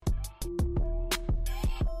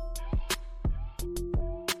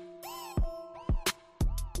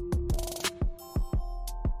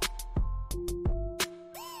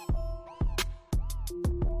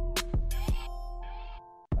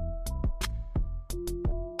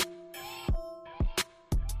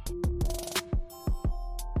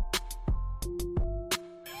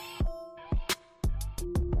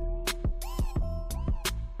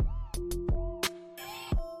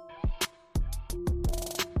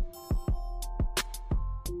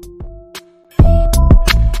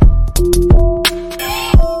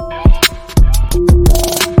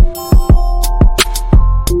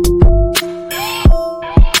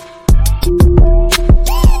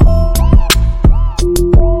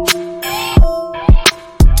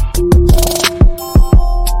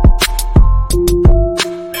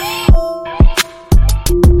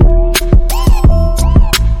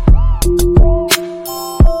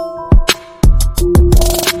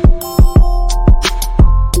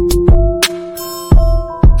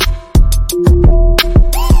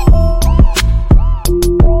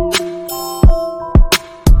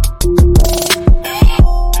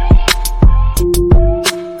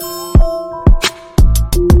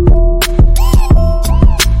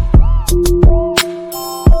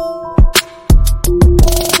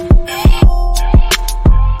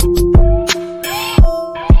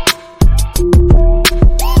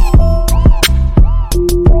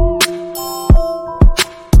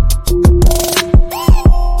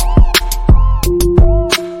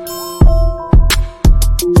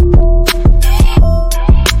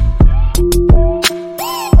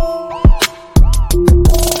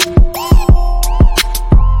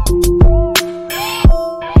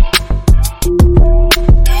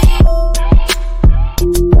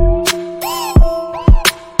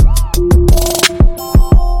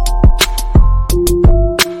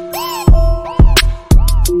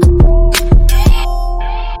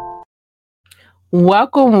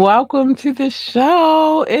Welcome to the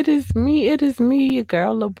show. It is me, your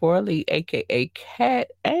girl Laborly, aka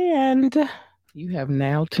Cat, and you have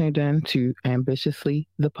now tuned in to Ambitiously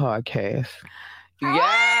the podcast.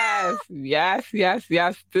 Yes.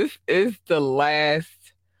 This is the last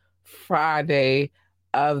Friday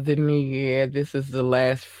of the new year. This is the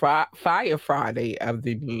last Fire Friday of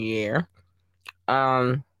the new year.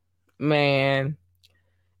 Um, man,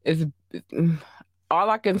 it's all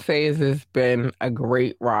I can say is it's been a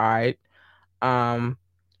great ride. Um,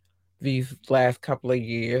 these last couple of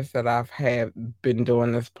years that I've had been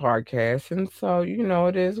doing this podcast, and so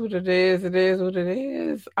it is what it is. It is what it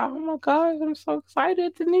is. Oh my gosh, I'm so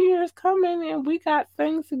excited! The new year is coming, and we got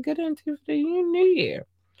things to get into for the new year.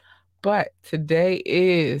 But today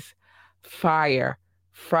is Fire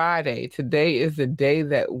Friday. Today is the day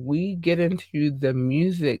that we get into the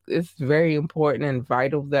music. It's very important and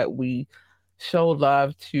vital that we show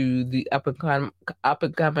love to the up and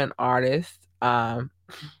coming artists.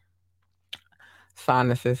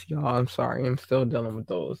 Sinuses, y'all. I'm sorry. I'm still dealing with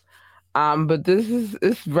those. But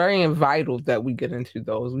it's very vital that we get into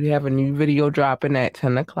those. We have a new video dropping at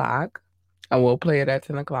 10 o'clock. I will play it at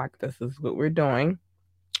 10 o'clock. This is what we're doing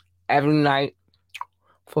every night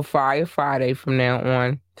for Fire Friday from now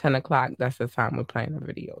on, 10 o'clock. That's the time we're playing the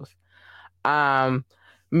videos.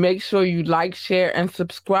 Make sure you like, share, and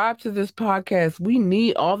subscribe to this podcast. We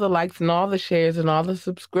need all the likes and all the shares and all the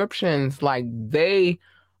subscriptions. Like, they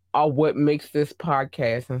are what makes this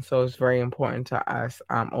podcast. And so it's very important to us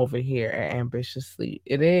over here at Ambitiously.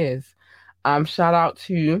 It is. Shout out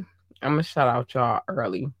to, I'm going to shout out y'all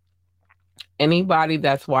early. Anybody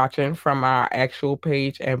that's watching from our actual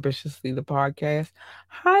page, Ambitiously the podcast,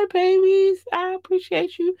 hi babies, I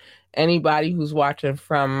appreciate you. Anybody who's watching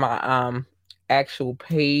from my actual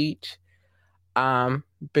page,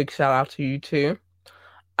 big shout out to you too.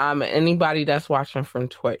 Anybody that's watching from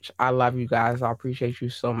Twitch, I love you guys. I appreciate you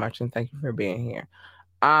so much, and thank you for being here.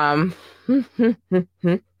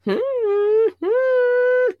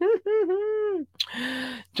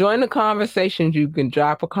 Join the conversation. You can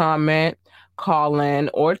drop a comment, call in,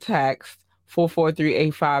 or text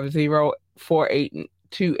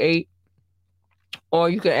 443-850-4828. Or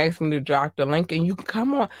you can ask me to drop the link and you can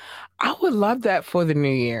come on. I would love that for the new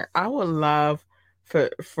year. I would love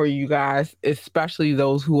for you guys, especially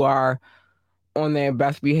those who are on their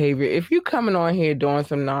best behavior. If you coming on here doing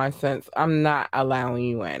some nonsense, I'm not allowing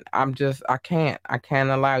you in. I can't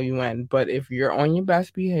allow you in. But if you're on your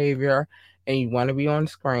best behavior and you want to be on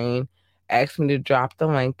screen, ask me to drop the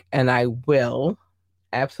link and I will.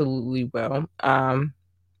 Absolutely will.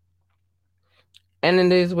 And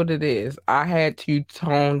it is what it is. I had to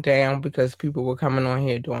tone down because people were coming on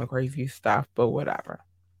here doing crazy stuff, but whatever.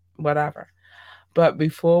 But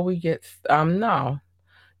before we get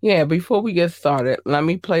before we get started, let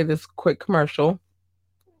me play this quick commercial.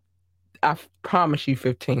 I promise you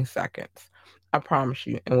 15 seconds. I promise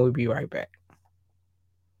you, and we'll be right back.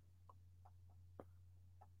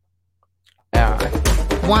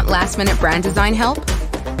 Want last-minute brand design help?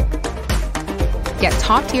 Get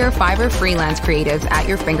top-tier Fiverr freelance creatives at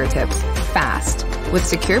your fingertips, fast, with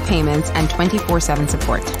secure payments and 24/7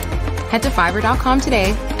 support. Head to Fiverr.com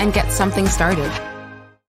today and get something started.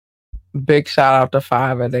 Big shout out to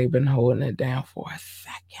Fiverr. They've been holding it down for a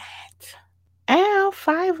second. Ow,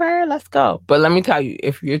 Fiverr, let's go. But let me tell you,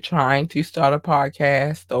 if you're trying to start a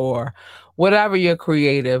podcast or whatever your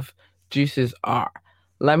creative juices are,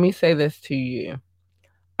 let me say this to you.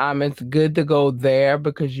 It's good to go there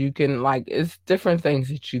because you can, it's different things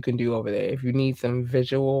that you can do over there. If you need some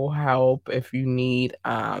visual help, if you need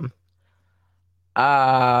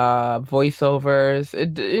voiceovers,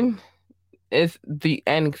 it's the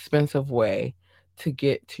inexpensive way to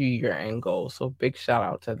get to your end goal. So big shout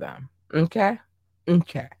out to them. Okay.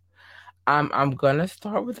 I'm gonna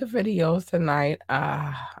start with the videos tonight.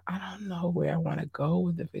 I don't know where I want to go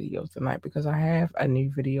with the videos tonight because I have a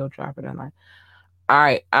new video dropping tonight. All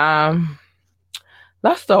right,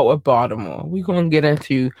 let's start with Baltimore. We're gonna get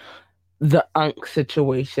into the Unk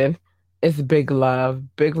situation. It's big love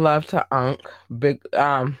to Unk. Big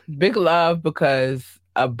love because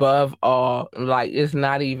above all, it's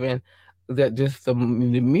not even that just the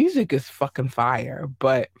music is fucking fire,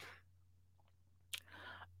 but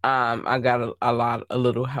I got a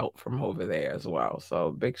little help from over there as well.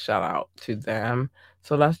 So big shout out to them.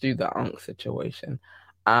 So let's do the Unk situation.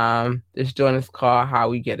 This joint is called How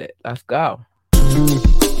We Get It. Let's go.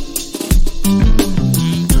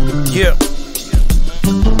 Yeah.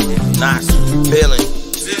 Nice feeling.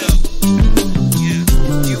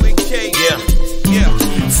 Yeah.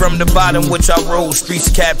 From the bottom which I rose, streets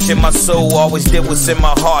captured my soul. Always did what's in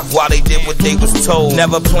my heart while they did what they was told.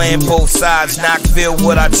 Never playing both sides, Knoxville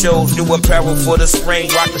what I chose. New apparel for the spring,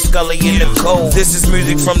 rock the Scully in the cold. This is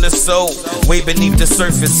music from the soul, way beneath the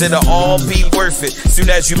surface. It'll all be worth it, soon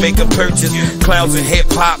as you make a purchase. Clowns and hip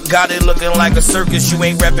hop, got it looking like a circus. You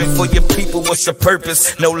ain't rapping for your people, what's your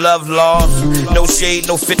purpose? No love laws, no shade,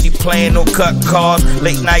 no 50 plan, no cut cars.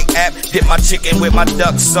 Late night app, dip my chicken with my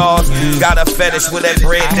duck sauce. Got a fetish with that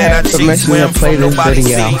bread that I chase. Where I'm from, nobody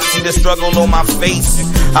see the struggle on my face.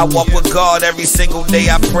 I walk with God every single day.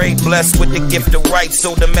 I pray, blessed with the gift of right,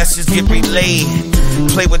 so the message get relayed.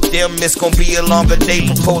 Play with them, it's gonna be a longer day.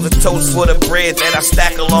 Propose a toast for the bread that I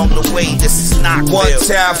stack along the way. This is not one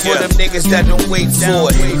time for them niggas that don't wait for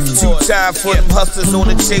it. Two time for them hustlers on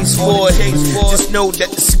the chase for it. Just know that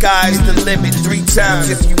the sky is the limit. Three times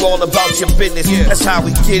if you all about your business. That's how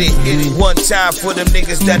we get it. One time for them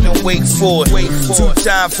niggas that don't wait for it. Two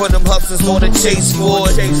time for them hustlers on the chase for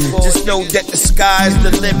it. Just know that the sky is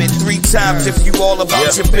the limit. Three times if you all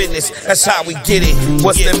about your business. That's how we get it.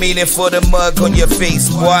 What's the meaning for the mug on your face,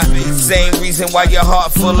 boy? Same reason why your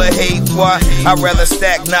heart full of hate, boy. I'd rather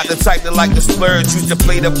stack, not the type that like to splurge. Used to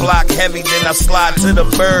play the block heavy, then I slide to the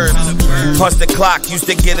birds. Punch the clock, used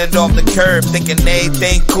to get it off the curb. Thinking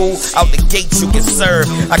everything cool, out the gate you can serve.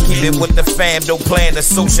 I keep it with the fam, don't plan to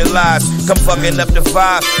socialize. Come fucking up the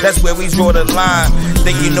vibe, that's where we draw the line.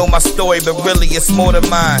 Think you know my story, but really it's more than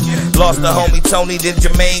mine. Lost the homie Tony, then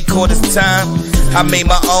Jermaine caught his time. I made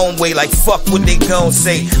my own way, like fuck what they gon'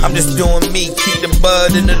 say. I'm just doing me, keep the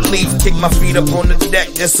bud in the leaf. Kick my feet up on the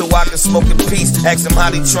deck just so I can smoke in peace. Ask them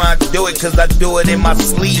how they tryin' to do it, cause I do it in my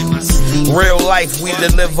sleep. Real life, we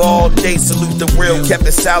deliver all day. Salute the real, kept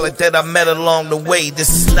it solid that I met along the way. This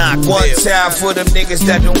is not one time for them niggas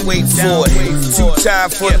that don't wait for it. Two time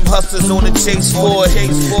for them hustlers on the chase for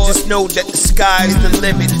it. Just know that the sky is the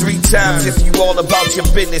limit. Three times if you all about your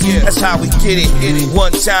business. That's how we get it.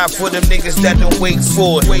 One time for them niggas that don't wait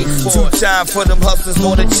for it. Two time for them hustlers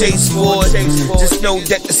on the chase for it. Just know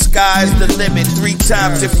that the sky is the limit. Three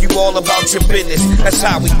times if you all about your business. That's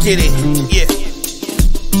how we get it. Yeah.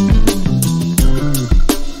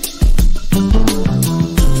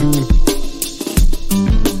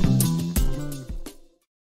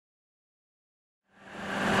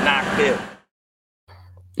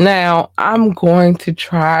 Now, I'm going to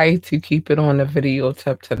try to keep it on the video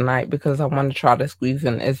tip tonight because I want to try to squeeze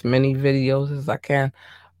in as many videos as I can.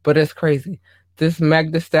 But it's crazy. This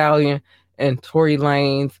Meg Thee Stallion and Tory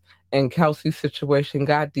Lanez and Kelsey situation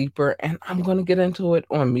got deeper, and I'm going to get into it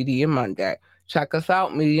on Media Monday. Check us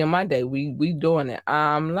out, Media Monday. We doing it.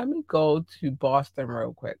 Let me go to Boston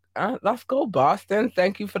real quick. Let's go, Boston.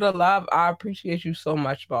 Thank you for the love. I appreciate you so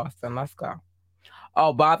much, Boston. Let's go.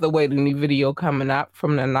 Oh, by the way, the new video coming up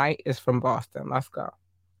from the night is from Boston. Let's go.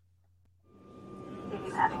 If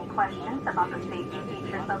you have any questions about the safety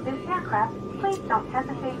features of this aircraft, please don't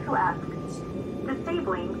hesitate to ask.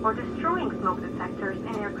 Disabling or destroying smoke detectors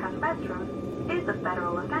in aircraft restrooms is a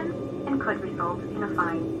federal offense and could result in a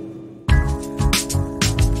fine.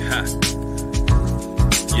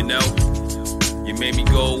 You know, you made me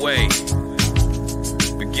go away.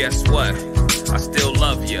 But guess what? I still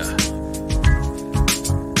love you.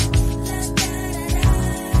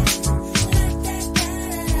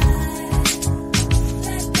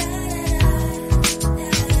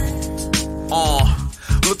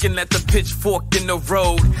 Looking at the pitchfork in the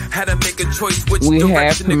road, had to make a choice which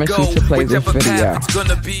direction to go. Whichever path, it's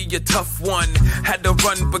gonna be a tough one. Had to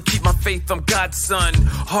run, but keep my faith, I'm God's son.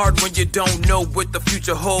 Hard when you don't know what the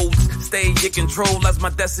future holds. Stay in control as my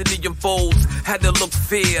destiny unfolds. Had to look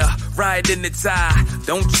fear right in its eye.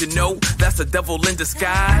 Don't you know that's a devil in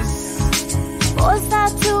disguise? Forced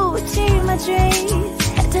out to achieve my dreams,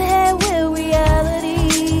 head to head with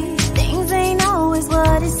reality. Things ain't always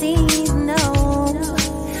what it seems, no.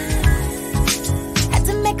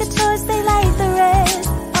 Make a choice, they like the rest,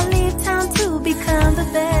 or leave town to become the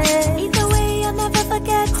best. Either way, I'll never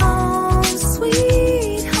forget home,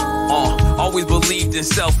 sweet home. Always believed in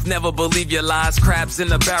self, never believe your lies. Crabs in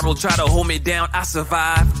the barrel try to hold me down, I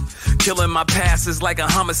survived. Killing my past is like a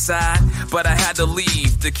homicide, but I had to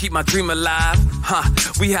leave to keep my dream alive.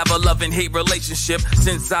 We have a love and hate relationship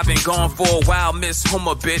since I've been gone for a while. Miss home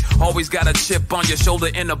a bit, always got a chip on your shoulder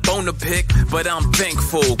and a bone to pick. But I'm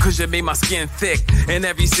thankful, cause you made my skin thick. In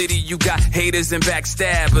every city you got haters and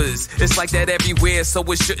backstabbers. It's like that everywhere, so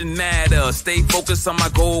it shouldn't matter. Stay focused on my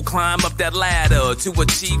goal, climb up that ladder to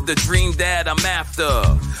achieve the dream that I'm after.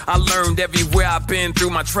 I learned everywhere I've been through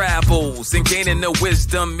my travels, and gaining the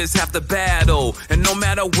wisdom is half the battle. And no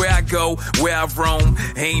matter where I go, where I roam,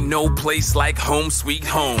 ain't no place like home sweet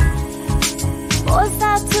home. Forced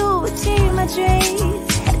out to achieve my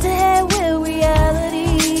dreams, head to head with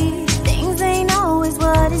reality. Things ain't always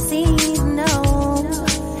what it seems, no.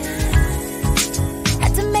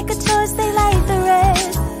 Had to make a choice, stay like the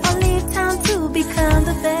rest, or leave town to become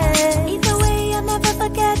the best. Either way, I'll never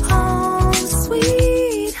forget home,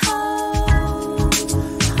 sweet home.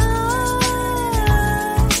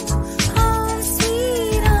 Home,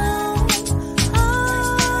 sweet home.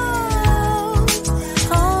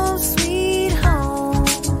 Home, sweet home.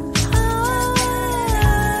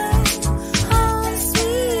 Home,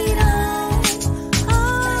 sweet home.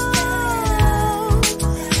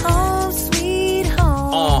 Home, sweet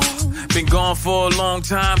home. Been gone for a long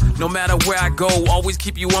time. No matter where I go, always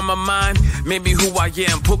keep you on my mind. Made me who I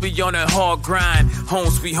am, put me on that hard grind. Home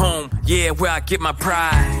sweet home, yeah, where I get my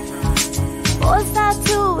pride. Forced out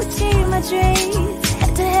to achieve my dreams,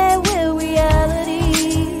 head to head with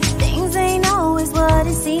reality. Things ain't always what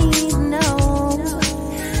it seems, no.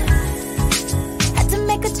 Had to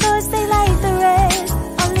make a choice, stay like the rest,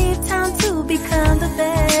 or leave town to become the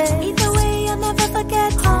best. Either way, I'll never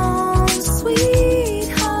forget home, sweet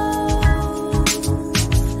home.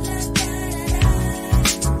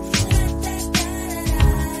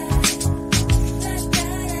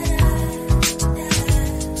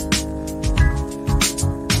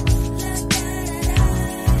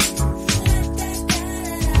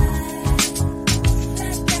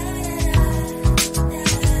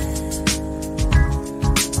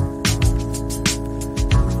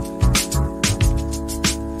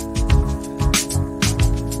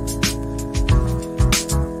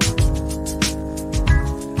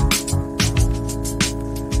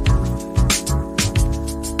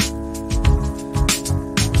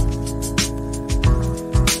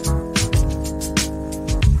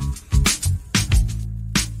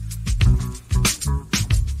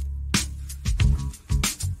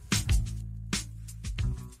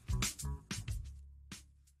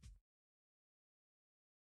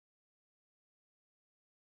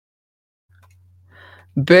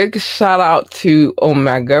 Big shout out to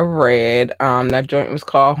Omega Red. That joint was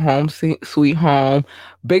called Home Sweet Home.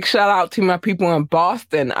 Big shout out to my people in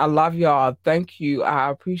Boston. I love y'all. Thank you. I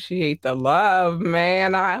appreciate the love,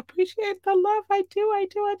 man. I appreciate the love. I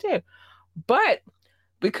do. But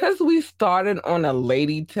because we started on a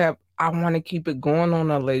lady tip, I want to keep it going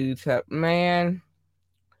on a lady tip, man.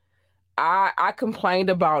 I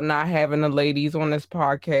complained about not having the ladies on this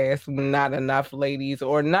podcast, not enough ladies,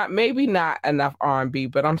 or maybe not enough R&B,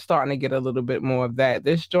 but I'm starting to get a little bit more of that.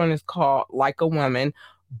 This joint is called Like a Woman,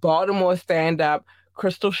 Baltimore stand-up,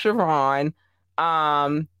 Crystal Sharon,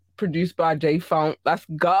 produced by J Funk. Let's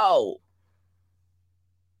go.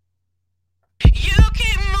 You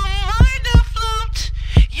keep my mind afloat.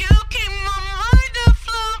 You keep my mind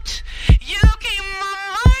afloat. You keep my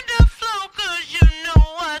mind afloat, 'cause you know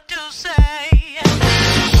what to say.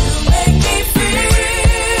 You make me feel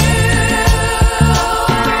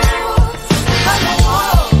like a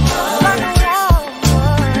woman.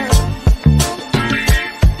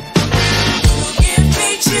 You give me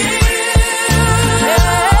chills.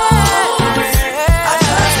 I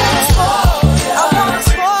just wanna spoil you. I wanna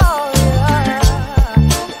spoil you.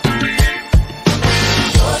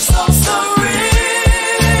 You're so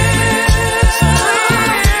surreal.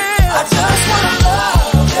 I just wanna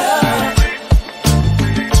love you.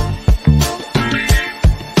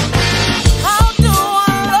 How do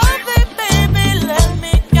I love it, baby? Let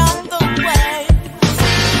me count the ways.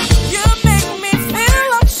 You make me feel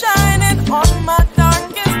I'm shining on my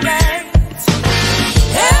darkest days.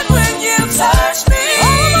 And when you touch me,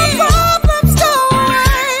 all my problems go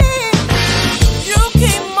away. You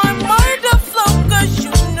keep my mind afloat, 'cause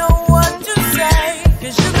you know what to say.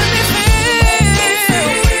 'Cause you make me feel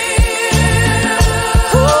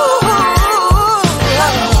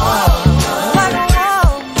like a woman.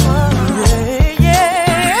 Yeah.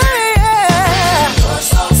 You're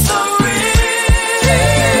so surreal.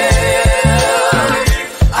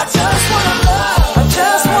 I just wanna love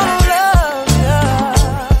you.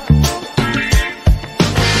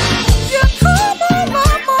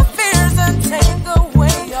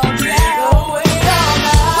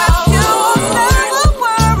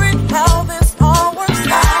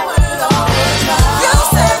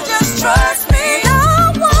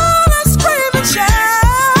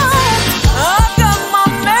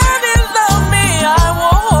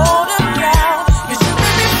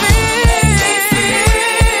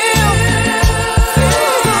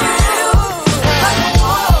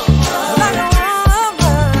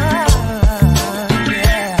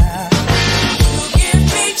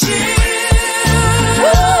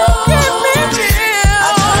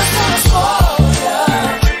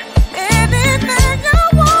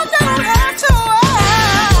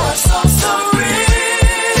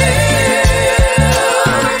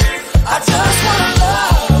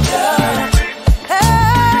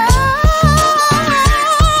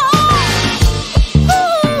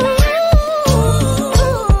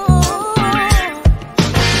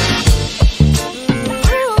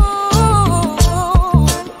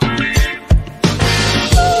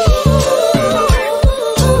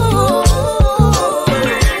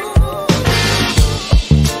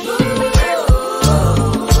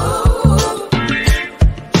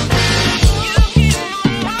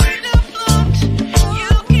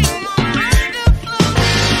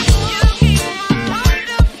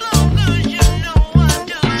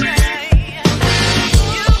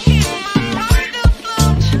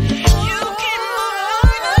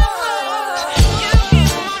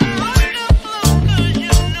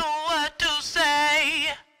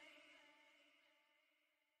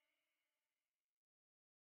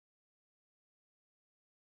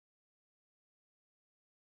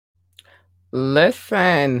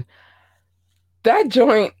 Listen, that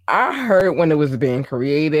joint, I heard when it was being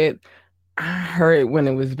created. I heard when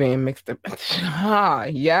it was being mixed up. Ah,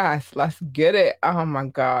 yes, let's get it. Oh my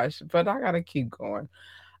gosh. But I gotta keep going.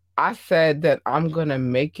 I said that I'm gonna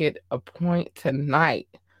make it a point tonight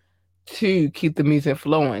to keep the music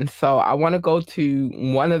flowing. So I want to go to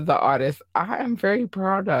one of the artists I am very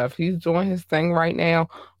proud of. He's doing his thing right now.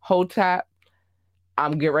 Hotep.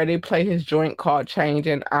 I'm getting ready to play his joint called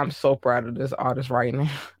Changing. I'm so proud of this artist right now.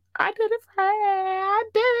 I did it, Fred. I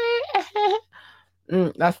did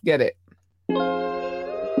it. Let's get it.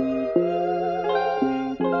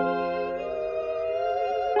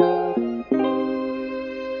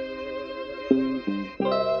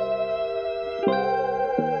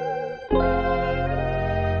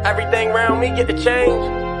 Everything around me get to change,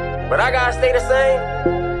 but I gotta stay the same.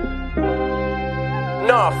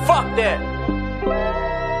 Nah, fuck that.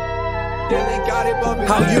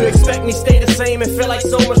 How you expect me stay the same and feel like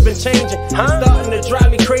so much been changing? Huh? Starting to drive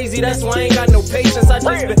me crazy, that's why I ain't got no patience. I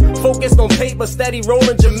just been focused on paper, steady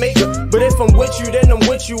rolling Jamaica. But if I'm with you, then I'm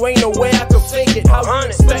with you, ain't no way I can fake it. How you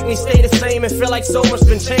expect me stay the same and feel like so much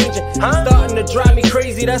been changing? Starting to drive me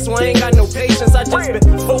crazy, that's why I ain't got no patience. I just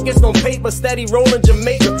been focused on paper, steady rolling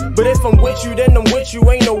Jamaica. But if I'm with you, then I'm with you,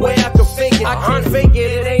 ain't no way I can fake it. I can't fake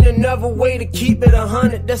it, it ain't another way to keep it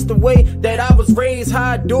 100. That's the way that I was raised,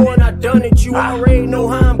 how I do and I done it. You already know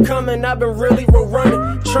how I'm coming, I've been really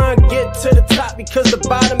running. Trying to get to the top because the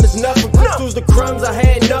bottom is nothing. Lose the crumbs, I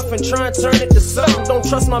had nothing. Try and turn it to something. Don't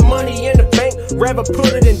trust my money in the bank, rather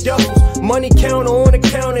put it in duffels. Money counter on the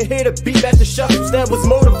counter, here to beat back the shuffles. That was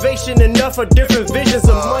motivation enough for different visions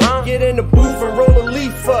of money. Get in the booth and roll a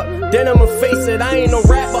leaf up, then I'ma face it. I ain't no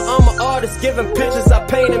rapper, I'm an artist, giving pictures, I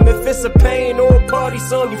paint them. If it's a pain or a party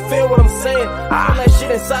song, you feel what I'm saying. All that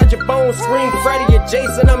shit inside your bones, scream Freddy or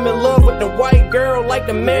Jason. I'm in love with the white girl, like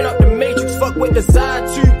the man up the Matrix. Fuck with the side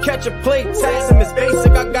to catch a plate. Tax him is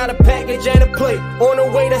basic, I got a package and a plate. On the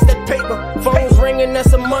way, that's that paper. Phones ringing,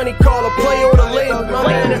 that's a money call, a play on the label. My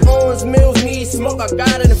man at Owens Mills needs smoke, I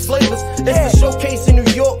got it in flavors. It's a showcase in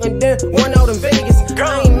New York and then one out in Vegas.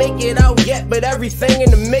 I ain't make it out yet, but everything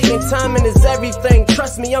in the making. Timing is everything.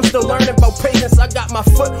 Trust me, I'm still learning about patience. I got my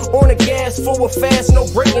foot on the gas, forward fast, no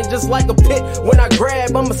braking, just like a pit. When I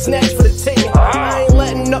grab, I'ma snatch for the ticket. I ain't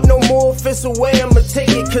letting up no more. If it's away, I'ma take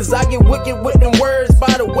it. Cause I get wicked with them words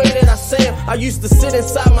by the way that I say them. I used to sit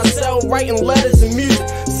inside my cell writing letters and music.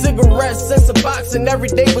 Cigarettes, since a box, and every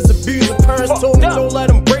day was abusing. Parents told me don't let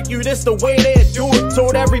them break you, this the way they do it.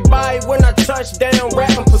 Told everybody when I touch down,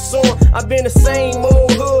 rapping pursuing. I've been the same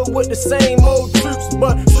old hood with the same old troops,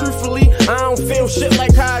 but truthfully, I don't feel shit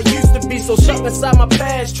like how I used to be. So stuck inside my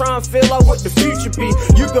past, try and feel out what the future be.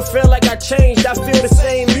 You can feel like I changed, I feel the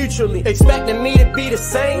same mutually. Expecting me to be the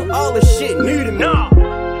same, all this shit new to me.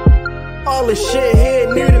 All this shit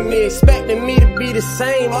here new to me. Expecting me to be the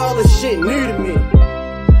same, all this shit new to me.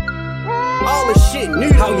 All this shit new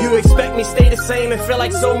to me. How you expect me stay the same and feel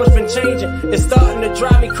like so much been changing? It's starting to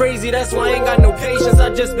drive me crazy, that's why I ain't got no patience. I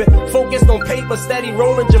just been focused on paper, steady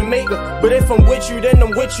rolling Jamaica. But if I'm with you, then I'm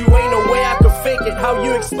with you, ain't no way I can fake it. How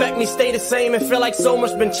you expect me stay the same and feel like so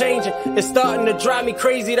much been changing? It's starting to drive me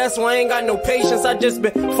crazy, that's why I ain't got no patience. I just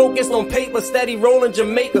been focused on paper, steady rolling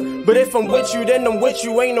Jamaica. But if I'm with you, then I'm with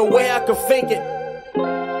you, ain't no way I can fake it.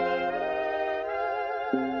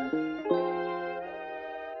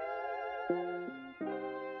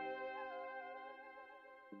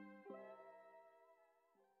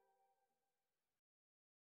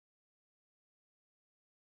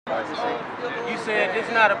 You said this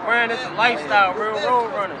not a brand, it's a lifestyle, real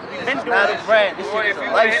road runners. We been doing not a brand, this shit is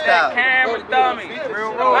a lifestyle. Camera dummy,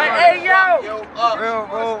 real road runners. Hey yo! Real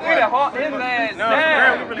road We done hawked his ass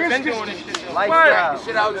down. We really been doing this shit. Lifestyle.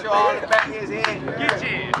 Shit out your all in the back of his head. Get you.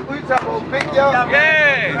 Who you talking about, Big Yo?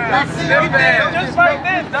 Yeah. Just like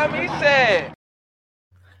this, dummy. He said.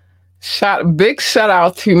 Big shout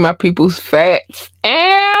out to my people's Fats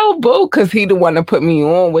Elbow, cause he the one that put me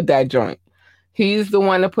on with that joint. He's the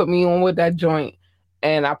one that put me on with that joint.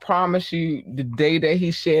 And I promise you, the day that he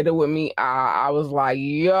shared it with me, I was like,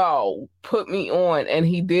 yo, put me on. And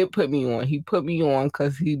he did put me on. He put me on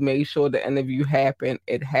because he made sure the interview happened.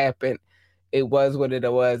 It happened. It was what it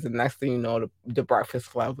was. And next thing you know, the Breakfast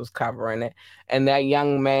Club was covering it. And that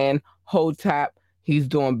young man, Hotep, he's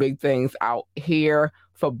doing big things out here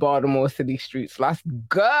for Baltimore City streets. Let's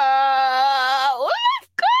go.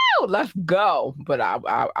 Let's go. But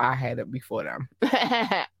I had it before them.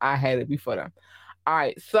 I had it before them. All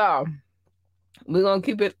right, so we're going to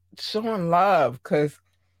keep it showing love because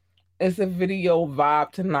it's a video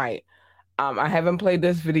vibe tonight. I haven't played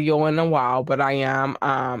this video in a while, but I am.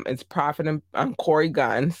 It's Prophet and Corey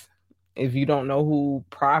Guns. If you don't know who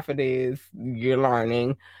Prophet is, you're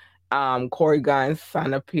learning. Corey Guns,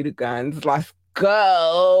 son of Peter Guns. Let's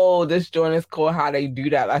go. This joint is called How They Do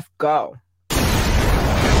That. Let's go.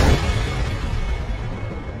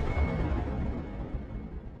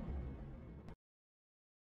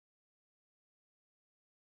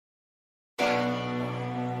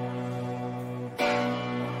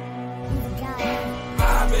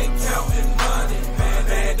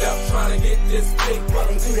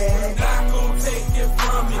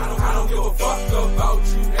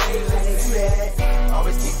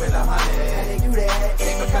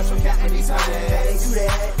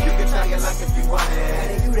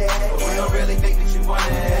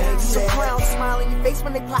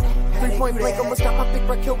 When they plot 3-point blank, almost got my big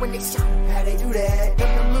bro killed when they shot. How they do that?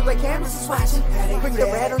 Them look like cameras is watching. Bring the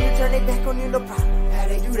rat on you, turn they back on you, no problem. How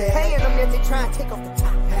they do that? Paying them if they try and take off the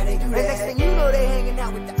top. How they do that? And next thing you know, they hanging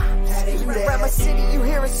out with the ops. How they do that? Around my city, you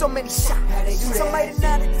hearing so many shots. How they do that? Some might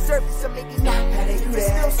not have deserved it, some maybe not. How they do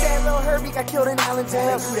that? Still sad little Herbie got killed in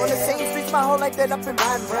Allentown. On the same streets my whole life that up in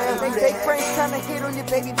Riding Brown. They take pranks trying to hit on your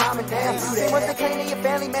baby mama now. They want to clean your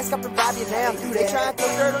family, mask up and rob you now. They try to throw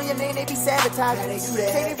dirt on your name, they be sabotaging.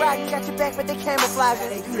 Say they riding, got your back, but they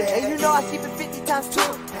camouflaging. And you know I keep it 50 times 2.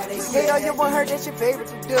 Hey, all you want her, that's your favorite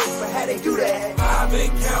to do. But how they do that? I've been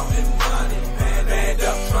counting money, man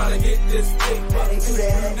up trying to get this paper. How they do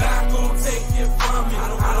that? I'm not gonna take it from you.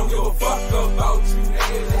 I don't give a fuck about you,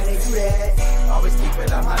 nigga. How they do that? Always keep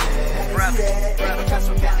it 100. Brother, catch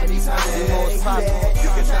some counting these hundreds. You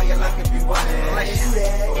can try your luck if you want it.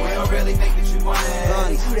 But we don't really think that you want it.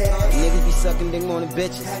 Niggas be sucking dick on the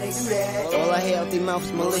bitches. All I hear out their mouth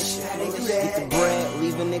is malicious. Get the bread,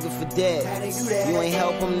 leave a nigga for dead. You ain't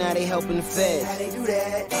help them, now they helping the feds.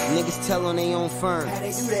 Niggas tell on their own firm.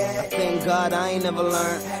 I thank God I ain't never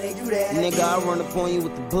learned. Nigga, I run up on you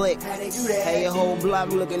with the blick. Hey, your whole block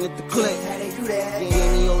looking at the click.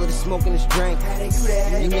 Gave me all of the smoke and this drink.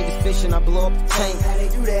 You niggas fishing, I blow up the tank.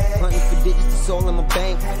 Hunting for digits, the soul in my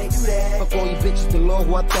bank. Fuck all you bitches, the Lord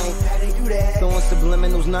who I thank. Throwing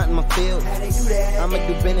subliminals, not in my field. I'ma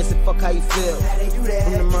do business and fuck how you feel.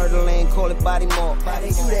 From the murder lane, call it body mark. To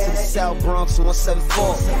the South Bronx,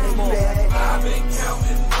 174. I've been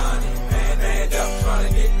counting money, man up trying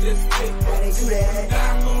to get this paper. I'm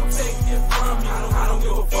not gonna take it from you. I don't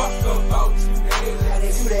give a fuck about you,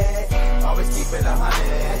 nigga. Always keep it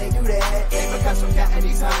 100. Ain't because some counting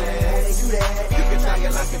these hundreds. You can try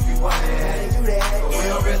your luck if you want it. But we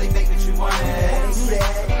don't really think that you want it.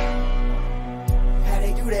 How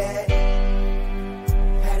they do that?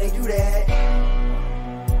 How they do that?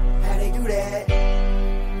 How they do that?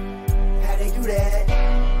 How they do that?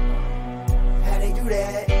 How they do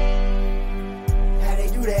that? How they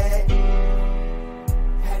do that?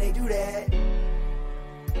 How they do that?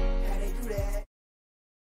 How they do that?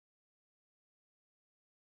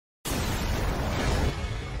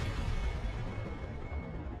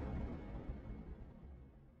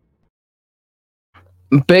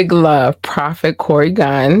 Big love, Prophet Corey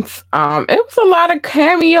Guns. It was a lot of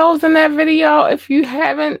cameos in that video. If you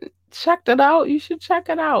haven't checked it out, you should check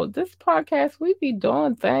it out. This podcast, we be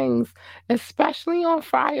doing things, especially on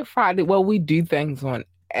Fire Friday. Well, we do things on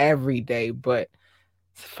every day, but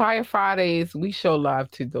Fire Fridays, we show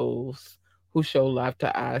love to those who show love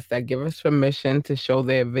to us, that give us permission to show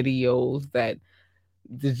their videos, that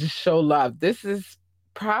just show love. This is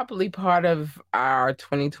probably part of our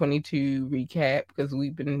 2022 recap because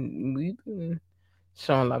we've been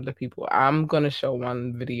showing love to people. I'm gonna show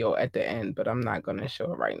one video at the end, but I'm not gonna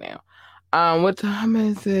show it right now. What time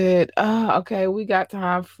is it? Okay, we got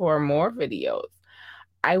time for more videos.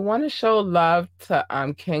 I want to show love to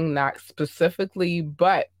King Knox specifically,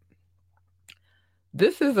 but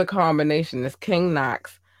this is a combination. It's King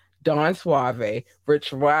Knox, Don Suave,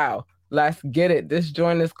 Rich Wow. Let's get it. This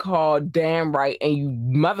joint is called Damn Right, and you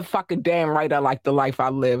motherfucking damn right I like the life I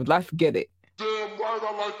live. Let's get it. Damn right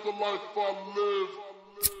I like the life I live.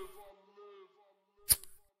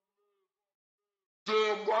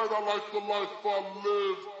 Damn right I like the life I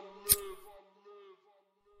live.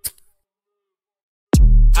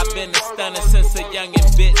 I've been a stunner since a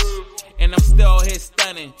youngin' bitch, and I'm still here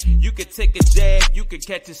stunning. You could take a jab, you could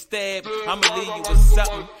catch a stab. I'ma leave you with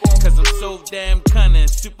something, cause I'm so damn cunning.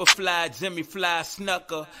 Superfly, Jimmy Fly,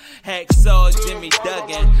 Snucker, Hacksaw, Jimmy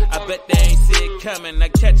Duggan. I bet they ain't see it coming. I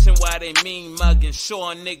catch 'em while they mean mugging. Show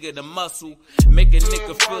a nigga the muscle, make a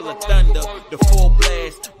nigga feel the thunder, the full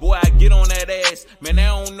blast. Boy, I get on that ass, man, I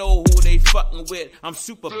don't know who they fucking with. I'm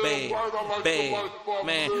super bad,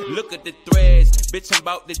 man, look at the threads. Bitch, I'm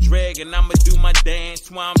about to drag and I'ma do my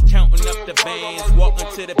dance while I'm counting up the bands. Walking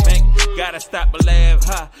to the bank, gotta stop and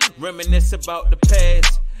laugh, reminisce about the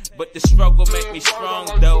past. but the struggle make me strong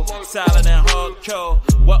though. Solid and hardcore.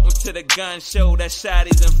 Welcome to the gun show. That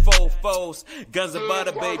shotties and fofos. Guns of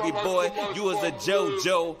butter, baby boy. You was a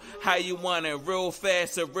JoJo. How you want it? Real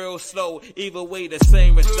fast or real slow? Either way, the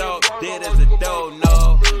same result. Dead as a dough,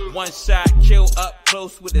 no. One shot, kill up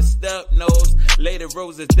close with a stub nose. Lay the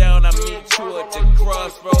roses down, I meet you at the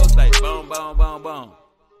crossroads. Like boom, boom, boom, boom.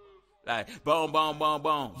 Like boom, boom, boom,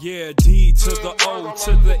 boom. Yeah, D to the O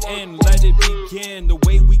to the N, let it begin. The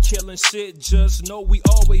way we killing shit, just know we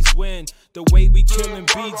always win. The way we killing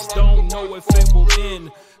beats, don't know if it will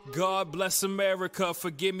end. God bless America,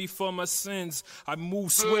 forgive me for my sins. I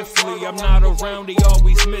move swiftly, I'm not around, they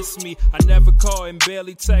always miss me. I never call and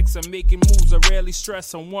barely text, I'm making moves, I rarely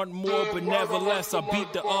stress. I want more, but never less. I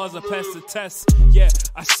beat the odds, I pass the test. Yeah,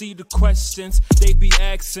 I see the questions, they be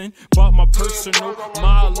asking about my personal.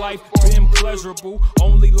 My life been pleasurable,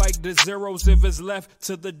 only like the zeros if it's left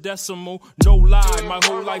to the decimal. No lie, my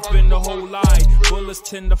whole life been the whole lie. Bullets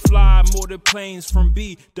tend to fly more than planes from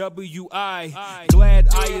BWI. Glad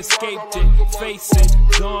I escaped it, face it,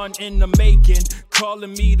 gone in the making.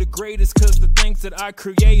 Calling me the greatest cause the things that I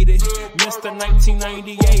created. Mr.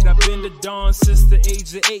 1998, I've been the Don since the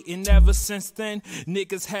age of 8. And ever since then,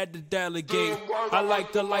 niggas had to delegate. I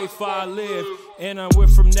like the life I live, and I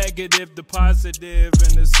went from negative to positive,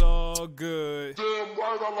 and it's all good. Damn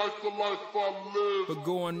right, I like the life I live. But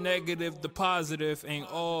going negative to positive ain't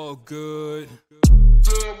all good.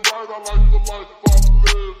 Damn right, I like the life I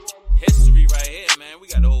live. History right here, man. We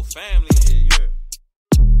got the whole family here, yeah.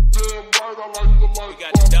 Damn right, I like the life. We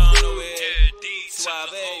got the Don over here. Yeah, D to Suave.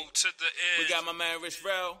 the O to the N. We got my man Rich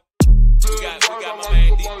Rel. We got my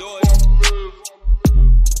man D Doyle.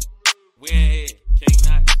 We in here, King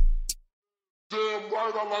Knox. Damn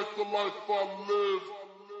right, I like the life I live.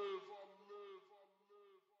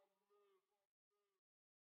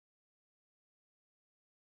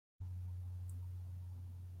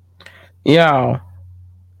 Yo,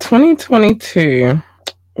 2022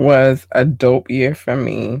 was a dope year for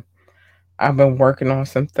me. I've been working on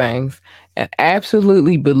some things and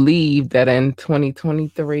absolutely believe that in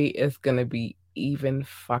 2023 it's going to be even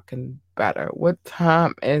fucking better. What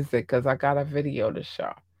time is it? Because I got a video to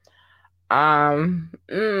show. Let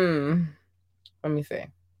me see.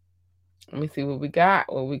 Let me see what we got.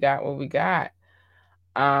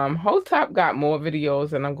 Hotep got more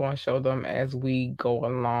videos and I'm going to show them as we go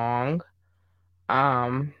along.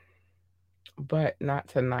 But not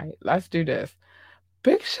tonight. Let's do this.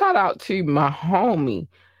 Big shout out to my homie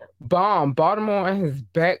Bomb Baltimore and his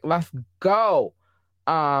back. Let's go.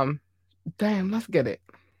 Damn, let's get it.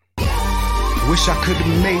 Wish I could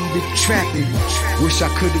have made it trapping. Wish I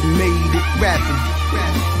could have made it rapping.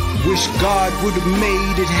 Wish God would have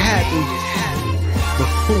made it happen. But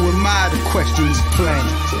who am I to question this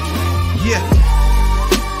planet? Yeah.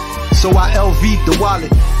 So I LV'd the wallet,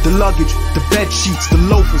 the luggage, the bed sheets, the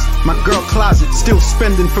loafers, my girl closet, still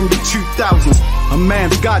spending from the 2000s. A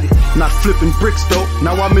man's got it, not flipping bricks though.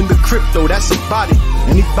 Now I'm in the crypto, that's about it.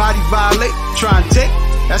 Anybody violate, try and take,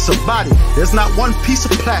 that's about it. There's not one piece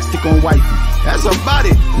of plastic on wifey, that's about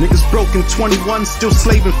it. Niggas broken 21, still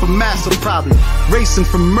slaving for massa probably. Racing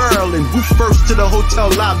from Merlin, who first to the hotel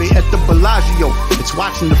lobby at the Bellagio. It's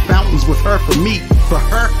watching the fountains with her for me. For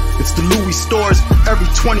her, it's the Louis stores every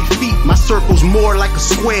 20 feet. My circle's more like a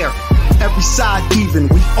square. Every side even,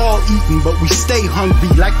 we all eating, but we stay hungry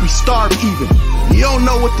like we starve even. You don't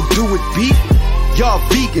know what to do with beef? Y'all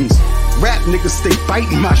vegans. Rap niggas stay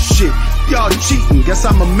biting my shit. Y'all cheating, guess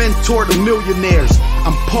I'm a mentor to millionaires.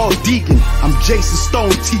 I'm Paul Deegan, I'm Jason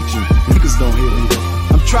Stone teaching. Niggas don't hear me though.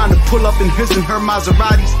 I'm trying to pull up in his and her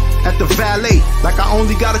Maseratis at the valet, like I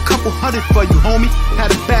only got a couple hundred for you, homie.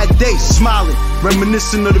 Had a bad day, smiling,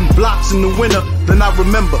 reminiscing of them blocks in the winter. Then I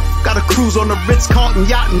remember, got a cruise on the Ritz-Carlton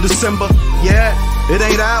yacht in December. Yeah, it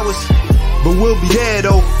ain't ours, but we'll be there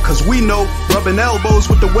though, cause we know rubbing elbows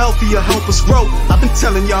with the wealthier help us grow. I've been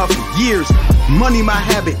telling y'all for years, money my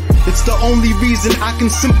habit. It's the only reason I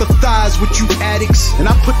can sympathize with you addicts. And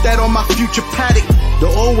I put that on my future paddock. The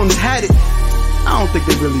old ones had it, I don't think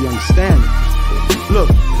they really understand it. Look,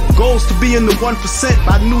 goals to be in the 1%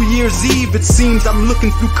 by New Year's Eve. It seems I'm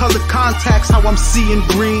looking through colored contacts, how I'm seeing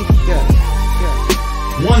green.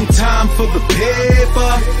 One time for the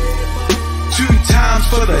paper, two times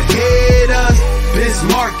for the haters.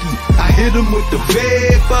 Bismarcky, I hit them with the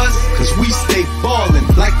vapors, cause we stay ballin'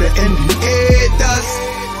 like the NBA does.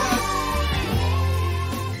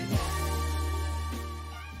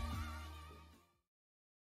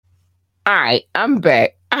 All right, I'm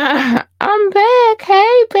back. I'm back.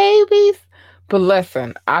 Hey, babies. But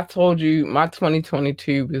listen, I told you my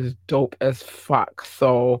 2022 was dope as fuck.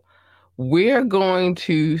 So we're going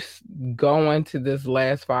to go into this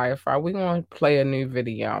last Fire Friday. We're going to play a new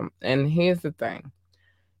video. And here's the thing.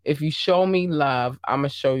 If you show me love, I'm going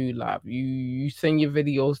to show you love. You send your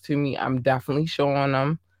videos to me, I'm definitely showing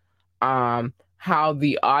them. How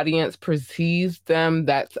the audience perceives them,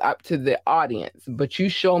 that's up to the audience. But you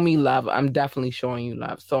show me love, I'm definitely showing you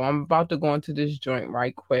love. So I'm about to go into this joint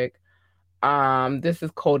right quick. This is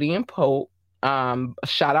Cody and Pope.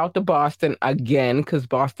 Shout out to Boston again, because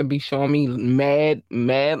Boston be showing me mad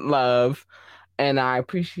love. And I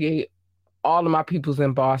appreciate all of my peoples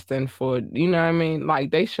in Boston for, you know what I mean? Like,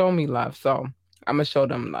 they show me love. So I'm going to show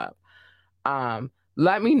them love.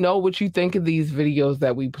 Let me know what you think of these videos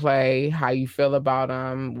that we play, how you feel about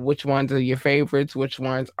them, which ones are your favorites, which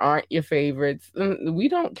ones aren't your favorites. And we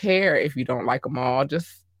don't care if you don't like them all.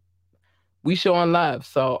 Just, we showing love.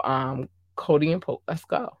 So, Cody and Pope, let's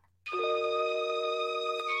go.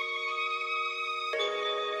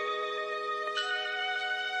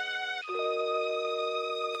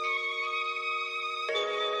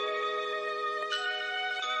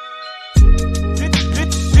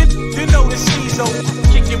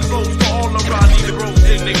 Kicking flows for all around the road,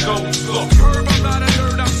 then they go. Look, herb, I'm not a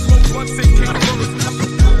nerd, I smoke once it came from.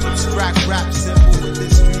 Abstract rap simple with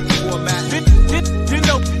this street format. You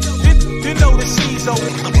know the season.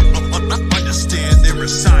 Understand there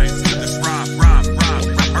is science to this rhyme.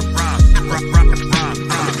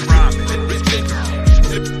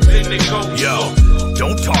 Then they go. Yo,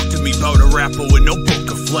 don't talk to me about a rapper with no book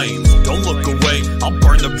of flames. Don't look away, I'll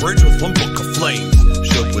burn the bridge with one book of flames.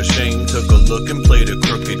 Shook with shame, took a look and played a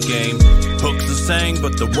crooked game. Hooks are saying,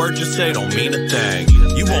 but the words you say don't mean a thing.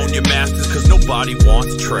 You own your masters cause nobody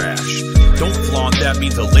wants trash. Don't flaunt, that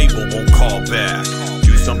means a label won't call back.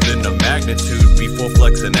 Do something of magnitude before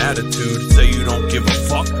flexing attitude. Say you don't give a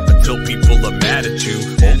fuck until people are mad at you.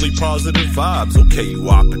 Only positive vibes, okay you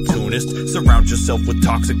opportunist. Surround yourself with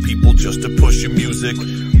toxic people just to push your music.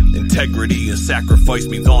 Integrity and sacrifice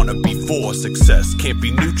means honor before success. Can't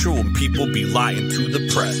be neutral and people be lying to the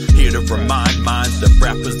press. Here to remind minds that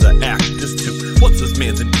rappers are actors too. What's this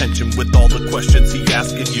man's intention with all the questions he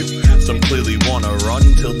asking you? Some clearly wanna run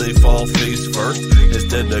till they fall face first,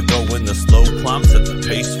 instead of going the slow climb to the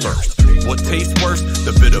pace first. What tastes worse?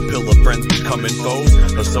 The bitter pill of friends becoming foes,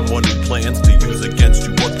 or someone who plans to use against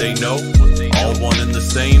you what they know? All one and the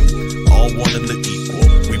same, all one and the equal.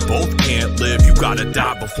 We both can't live, you gotta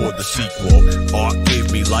die before the sequel. Art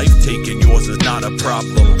gave me life, taking yours is not a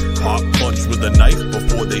problem. Heart punched with a knife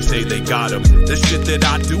before they say they got him. The shit that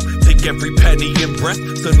I do, take every penny and breath.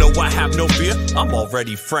 So no, I have no fear, I'm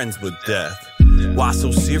already friends with death. Why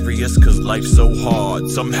so serious? Cause life's so hard.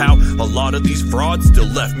 Somehow, a lot of these frauds still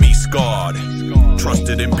left me scarred.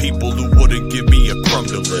 Trusted in people who wouldn't give me a crumb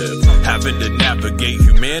to live. Having to navigate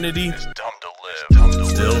humanity, it's dumb to live.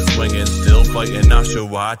 Still swinging, still fighting, not sure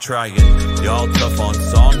why trying. Y'all tough on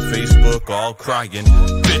song, Facebook, all crying.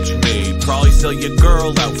 Bitch made, probably sell your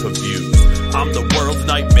girl out for views. I'm the world's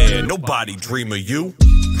nightmare, nobody dream of you.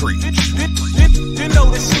 Preach. You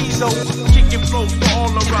know the season. Kicking flows for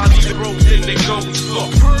all around the road, then they go.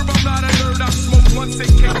 Look, herb, I'm not a nerd, I smoke once it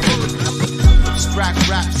came from. Abstract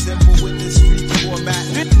rap simple with this street format.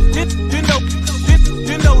 You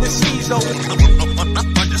know the season.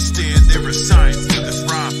 Understand there is science to this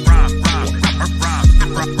rhyme.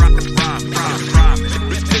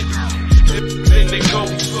 Then they go.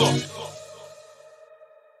 Look.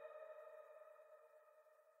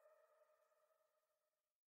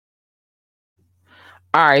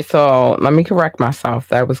 All right, so let me correct myself.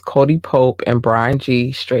 That was Cody Pope and Brian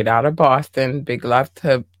G, straight out of Boston. Big love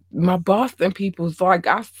to my Boston peoples. Like,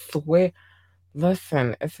 I swear,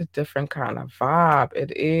 listen, it's a different kind of vibe.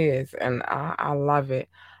 It is, and I love it.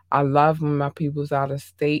 I love when my peoples out of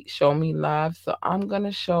state show me love, so I'm going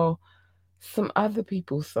to show some other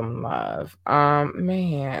people some love.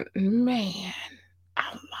 Man, I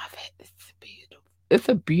love it. It's beautiful. It's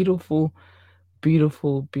a beautiful,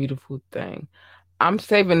 beautiful, beautiful thing. I'm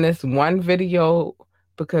saving this one video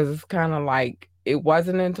because it's kind of like, it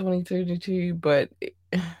wasn't in 2022, but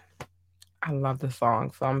I love the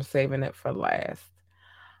song, so I'm saving it for last.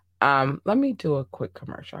 Let me do a quick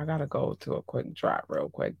commercial. I gotta go to a quick drop real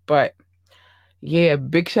quick, but yeah,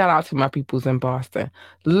 big shout out to my peoples in Boston.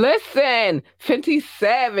 Listen, Fenty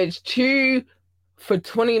Savage 2 for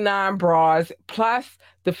 29 bras plus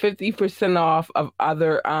the 50% off of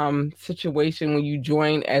other situation when you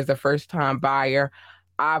join as a first-time buyer.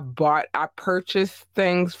 I purchased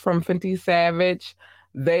things from Fenty Savage.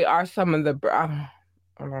 They are some of the I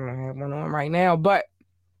don't have one on right now, but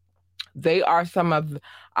they are some of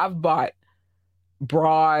I've bought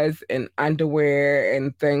bras and underwear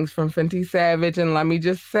and things from Fenty Savage. And let me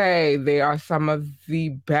just say, they are some of the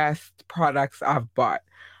best products I've bought.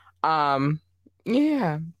 Um,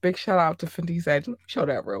 yeah, big shout out to Fenty Savage. Let me show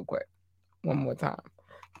that real quick one more time.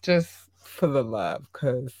 Just for the love,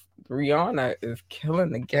 because Rihanna is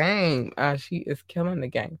killing the game. She is killing the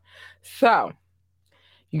game. So,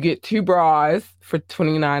 you get 2 bras for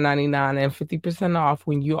 $29.99 and 50% off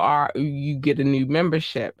when you get a new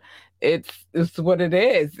membership. It's what it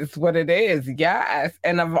is. It's what it is. Yes.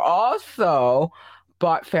 And I've also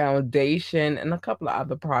bought foundation and a couple of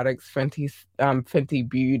other products. Fenty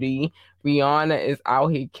Beauty. Rihanna is out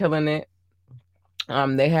here killing it.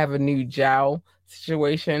 They have a new gel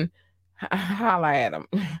situation. Holla at them.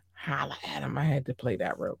 Holla at them. I had to play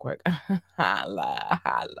that real quick. Holla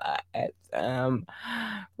at them.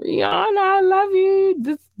 Rihanna, I love you.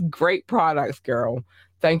 This great products, girl.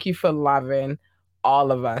 Thank you for loving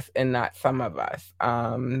all of us and not some of us.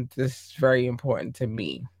 This is very important to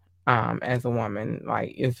me. As a woman,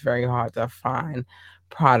 like it's very hard to find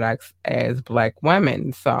products as Black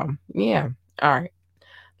women. So yeah. All right.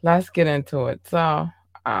 Let's get into it. So,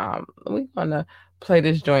 we're gonna play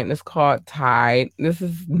this joint. It's called Tide. This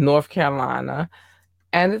is North Carolina,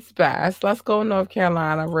 and it's best. Let's go North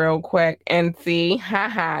Carolina real quick and see.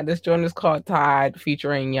 Haha, this joint is called Tide,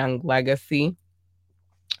 featuring Young Legacy.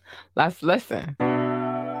 Let's listen.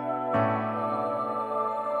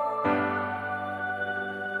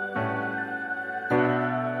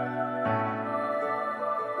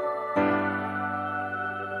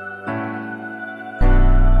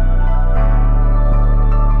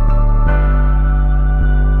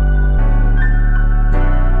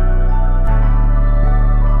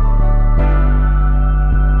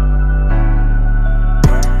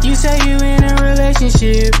 You say you in a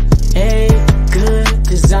relationship, hey, good,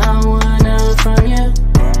 cause I wanna from you.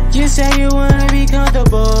 You say you wanna be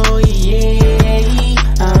comfortable, yeah,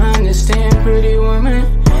 I understand, pretty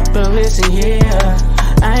woman, but listen here,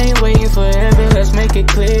 I ain't waiting forever, let's make it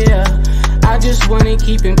clear. I just wanna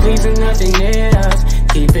keep it pleasing, nothing else.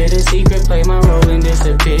 Keep it a secret, play my role and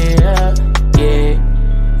disappear, yeah.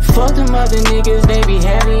 Fuck them other niggas, they be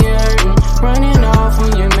having you hurting. Running off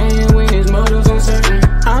on your man when his motives uncertain.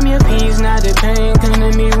 I'm your peace, not the pain, come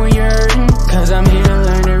to me when you're hurting. Cause I'm here to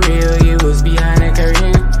learn the real you was behind the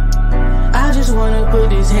curtain. I just wanna put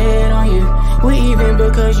this head on you. We even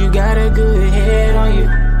because you got a good head on you.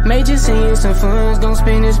 Major seeing some funds, gon'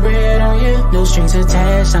 spend this bread on you. No strings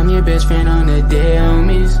attached, I'm your best friend on the day,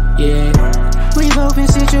 homies, yeah. We both in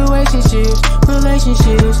situationships,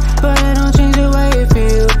 relationships, but it don't change the way it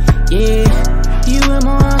feel, yeah. You in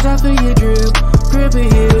my arms, I feel your droop, grip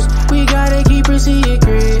of heels, we gotta keep it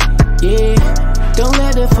secret, yeah. Don't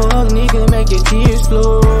let the fuck nigga make your tears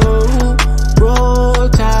flow. Roll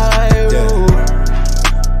tide,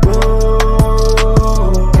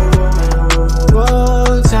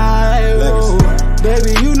 roll tide, roll.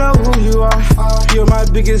 Baby, you know who you are. You're my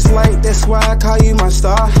biggest light, that's why I call you my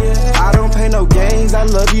star. I don't play no games, I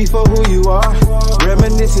love you for who you are.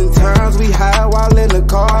 Reminiscing times we high while in the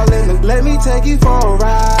car. Let me take you for a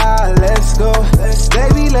ride, let's go.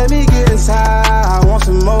 Baby, let me get inside, I want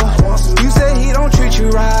some more. You say he don't treat you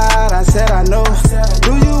right, I said I know.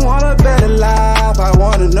 Do you want a better life? I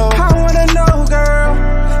wanna know. I wanna know, girl,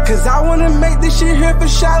 cause I wanna make this shit here for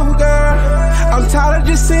show, girl. I'm tired of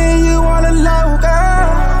just seeing you on the low,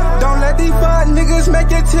 girl. Don't let these fuck niggas make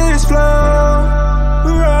your tears flow.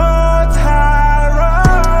 Roll tide,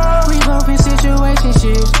 roll. We both in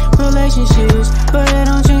situationships, relationships, but it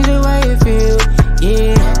don't change the way it feel,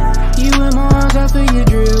 yeah. You in my arms, I feel your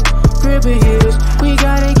droop, grip of heels, we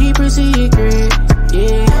gotta keep it secret,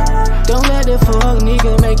 yeah. Don't let the fuck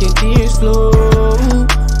nigga make your tears flow.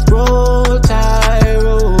 Roll tide,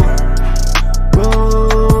 roll. Roll.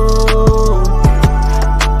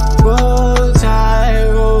 Roll tide,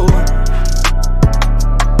 roll.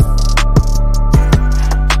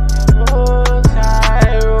 Roll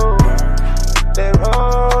tide, roll. They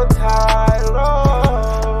roll tide,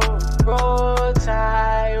 roll. Roll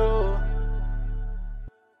tide, roll.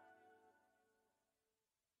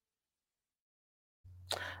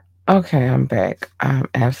 Okay, I'm back. I'm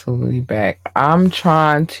absolutely back. I'm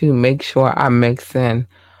trying to make sure I mix in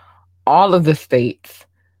all of the states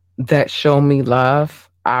that show me love.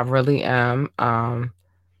 I really am. I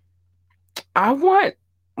want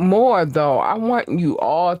more though. I want you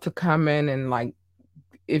all to come in and like,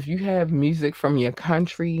 if you have music from your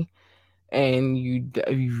country and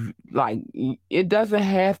it doesn't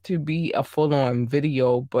have to be a full-on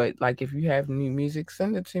video, but like if you have new music,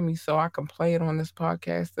 send it to me so I can play it on this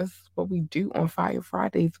podcast. That's what we do on Fire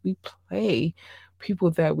Fridays. We play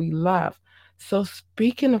people that we love. So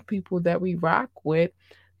speaking of people that we rock with,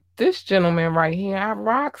 this gentleman right here I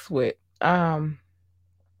rocks with.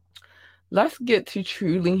 Let's get to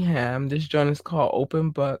Truly Him. This joint is called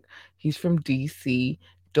Open Book. He's from DC.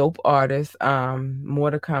 Dope artist.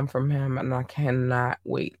 More to come from him, and I cannot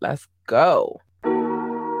wait. Let's go.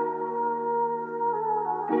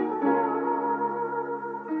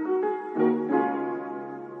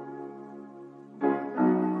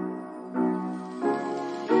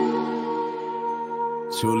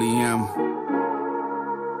 Truly Him.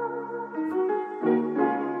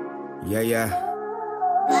 Yeah.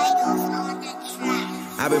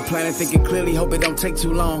 I've been planning, thinking clearly, hope it don't take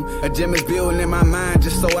too long. A gym is building in my mind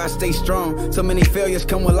just so I stay strong. So many failures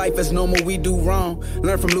come with life, it's normal, we do wrong.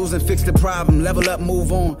 Learn from losing, fix the problem, level up,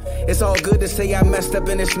 move on. It's all good to say I messed up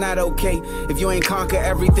and it's not okay. If you ain't conquer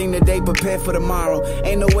everything today, prepare for tomorrow.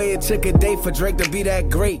 Ain't no way it took a day for Drake to be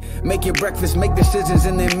that great. Make your breakfast, make decisions,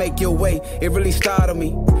 and then make your way. It really startled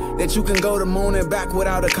me that you can go to moon and back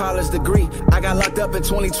without a college degree. I got locked up in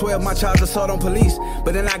 2012, my child assault on police.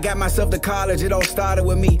 But then I got myself to college, it all started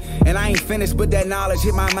with me. And I ain't finished, but that knowledge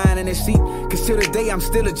hit my mind in its seat. Cause till this day I'm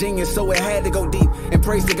still a genius, so it had to go deep. And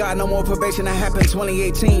praise to God, no more probation, that happened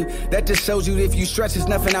 2018. That just shows you that if you stretch, it's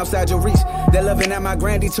nothing outside your reach. That loving that my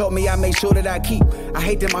grandy taught me, I make sure that I keep. I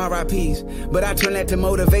hate them RIPs, but I turn that to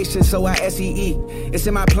motivation, so I SEE. It's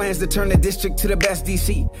in my plans to turn the district to the best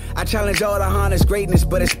DC. I challenge all the honest greatness,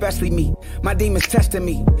 but especially me. My demons testing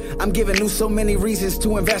me. I'm giving you so many reasons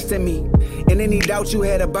to invest in me. And any doubt you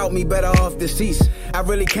had about me, better off deceased. I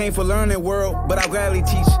really came for learning, world, but I'll gladly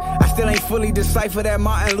teach. I still ain't fully decipher that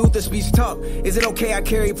Martin Luther speech talk. Is it okay I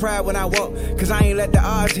carry pride when I walk? Cause I ain't let the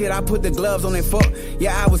odds hit, I put the gloves on and fought.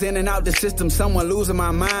 Yeah, I was in and out the system, someone losing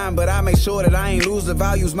my mind, but I make sure that I ain't lose the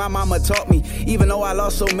values my mama taught me. Even though I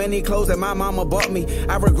lost so many clothes that my mama bought me,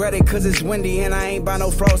 I regret it cause it's windy and I ain't buy no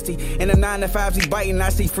Frosty. And them 9 to 5s he biting, I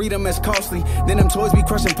see freedom as costly. Then them toys be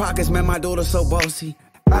crushing pockets, man, my daughter's so bossy.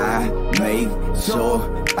 I make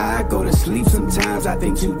sure I go to sleep sometimes. I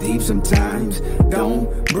think too deep sometimes.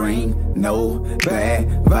 Don't bring no bad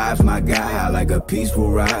vibes, my guy. I like a peaceful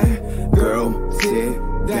ride. Girl, sit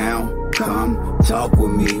down, come talk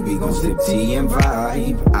with me. We gon' sip tea and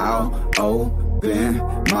vibe. I'll open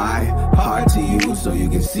my heart to you so you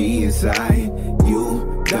can see inside.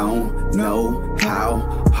 You don't know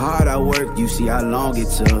how hard I work. You see how long it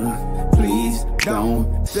took. Please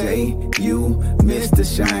don't say you missed the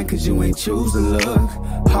shine, cause you ain't choose to look.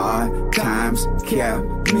 Hard times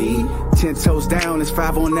kept me 10 toes down, it's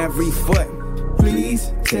 5 on every foot.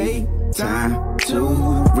 Please take time to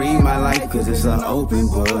read my life, cause it's an open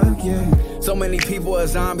book, yeah. So many people are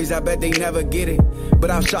zombies, I bet they never get it.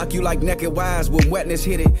 But I'll shock you like Naked Wise when wetness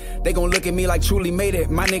hit it. They gon' look at me like Truly made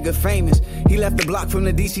it, my nigga famous. He left the block from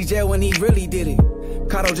the DC jail when he really did it.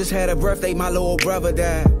 Kato just had a birthday, my little brother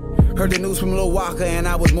died. Heard the news from Lil Walker and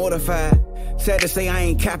I was mortified. Sad to say I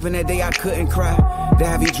ain't capping, that day I couldn't cry. The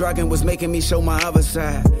heavy drugging was making me show my other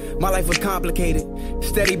side. My life was complicated.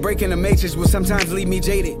 Steady breaking the matrix would sometimes leave me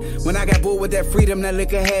jaded. When I got bored with that freedom, that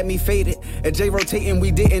liquor had me faded. At J rotating, we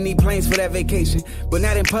didn't need planes for that vacation. But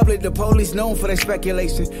not in public, the police known for their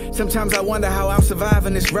speculation. Sometimes I wonder how I'm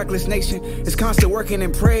surviving this reckless nation. It's constant working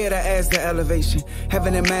and prayer that adds to elevation.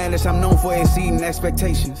 Heaven and madness, I'm known for exceeding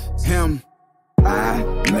expectations. Him. I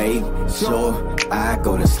make sure I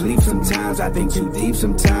go to sleep sometimes. I think too deep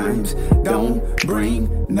sometimes. Don't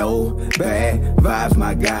bring no bad vibes,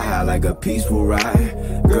 my guy. I like a peaceful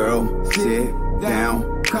ride. Girl, sit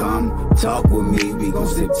down, come talk with me. We gon'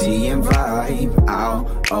 sip tea and vibe. I'll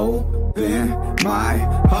open my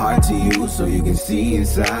heart to you so you can see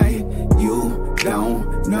inside. You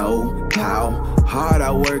don't know how hard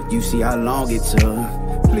I work. You see how long it took.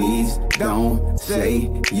 Please don't say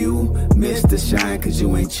you missed the shine, cause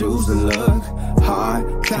you ain't choose to look.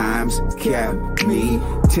 Hard times kept me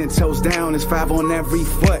 10 toes down, it's 5 on every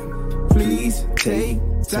foot. Please take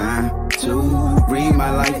time to read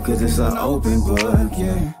my life, cause it's an open book,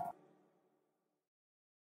 yeah.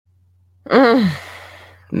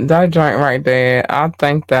 That joint right there, I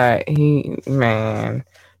think that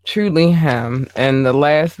Truly Him. And the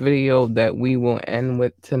last video that we will end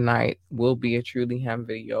with tonight will be a Truly Him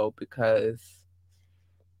video because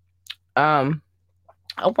I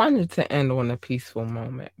wanted to end on a peaceful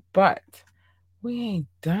moment, but we ain't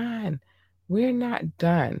done. We're not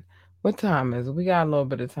done. What time is it? We got a little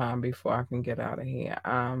bit of time before I can get out of here.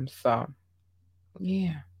 So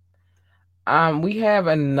yeah. We have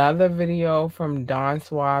another video from Don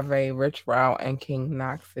Suave, Rich Rao, and King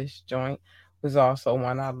Knox. This joint was also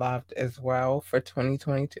one I loved as well for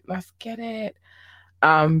 2022. Let's get it.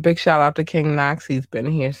 Big shout out to King Knox. He's been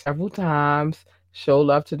here several times. show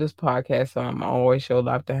love to this podcast, so I'm always show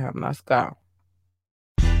love to him. Let's go.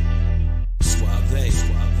 Suave.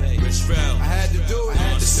 Rich Rel. I had to do it.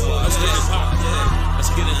 Let's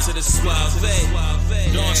get into the Suave.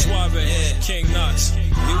 Don Suave, King Knox.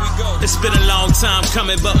 Here we go. It's been a long time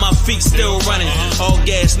coming, but my feet still running. All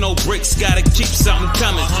gas, no bricks, gotta keep something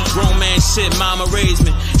coming. Grown man shit, mama raised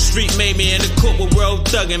me. Street made me in the corporate world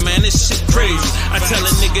thugging, man, this shit crazy. I tell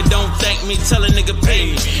a nigga don't thank me, tell a nigga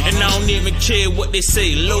pay me. And I don't even care what they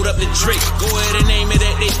say, load up the Drake. Go ahead and name it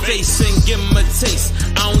at they face and give them a taste.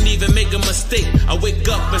 I don't even make a mistake, I wake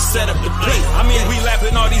up and set up the plate. I mean, we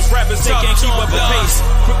lapping all these rappers, they can't keep up the pace.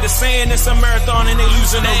 Quick to saying it's a marathon and they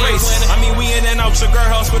losing the race. I mean, we in and out your girl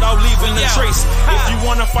house without leaving a trace. If you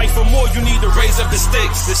wanna fight for more, you need to raise up the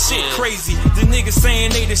stakes. The shit crazy, the niggas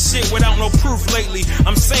saying they the shit without no proof lately.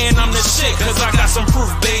 I'm saying I'm the shit, cause I got some proof,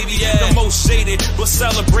 baby. The most shaded, but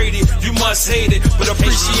celebrated. You must hate it, but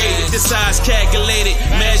appreciate it. This size calculated,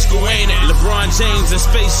 magical ain't it? LeBron James and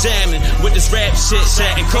Space Jamming with this rap shit,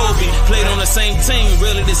 Shaq and Kobe. Played on the same team,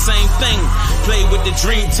 really the same thing. Played with the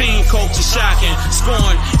dream team, culture shocking.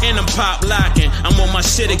 Scoring and I'm pop locking. I'm on my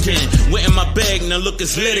shit again. Went in my bag, now look,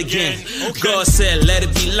 it's lit again. God said, let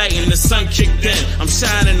it be light, and the sun kicked in. I'm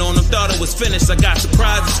shining on them, thought it was finished. I got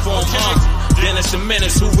surprises for them. Dennis the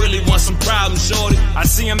Menace, who really wants some problems, shorty? I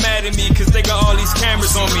see him mad at me, cause they got all these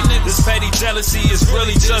cameras on me. This petty jealousy is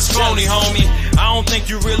really just phony, homie. I don't think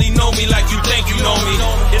you really know me like you think you know me.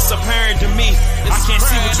 It's apparent to me, I can't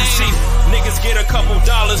see what you see. Niggas get a couple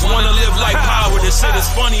dollars, wanna live like power. This shit is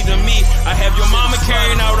funny to me. I have your mama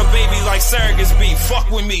carrying out a baby like surrogates be.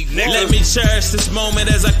 Fuck with me, nigga. Let me cherish this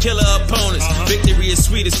moment as I kill her opponents. Victory is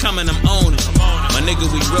sweet, it's coming, I'm owning. My nigga,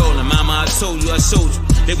 we rolling. Mama, I told you, I showed you.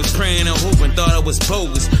 They was praying and hoping, thought I was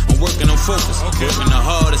bogus. I'm working on focus, working the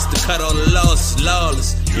hardest to cut all the losses,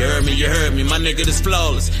 lawless. You heard me, my nigga, this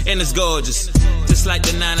flawless and it's gorgeous, just like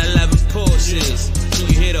the 911 Porsches. Can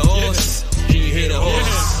you hear the horses? Can you hear the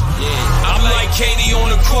horses? Yeah. I'm like Katie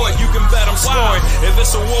on the court, you can bet I'm scoring. If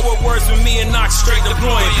it's a war with words with me and Knox straight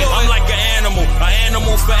deploying. I'm like an animal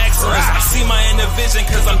for excellence. I see my inner vision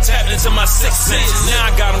cause I'm tapped into my sixth sense. Now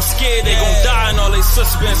I got them scared, they gon' die and all they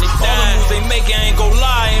suspense. All the moves they make, I ain't gon'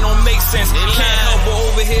 lie, ain't don't make sense. Can't help but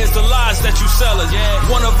overhears the lies that you sellin'.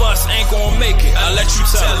 One of us ain't gon' make it, I'll let you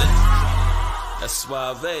tell it. That's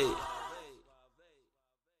Suave.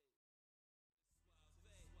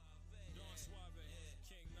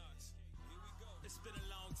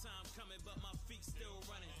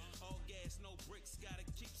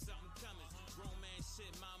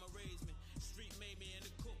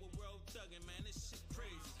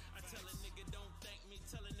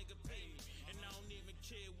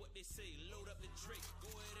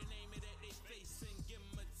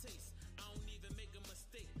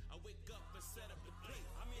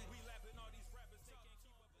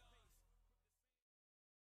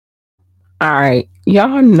 All right.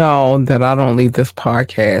 Y'all know that I don't leave this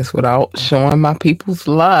podcast without showing my people's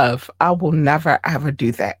love. I will never, ever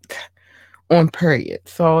do that on period.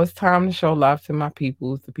 So it's time to show love to my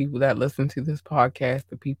peoples, the people that listen to this podcast,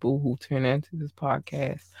 the people who tune into this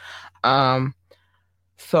podcast.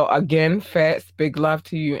 So again, Fats, big love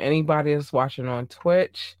to you. Anybody that's watching on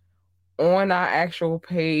Twitch, on our actual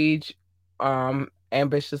page,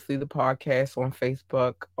 Ambitiously the podcast on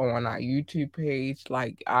Facebook, on our YouTube page.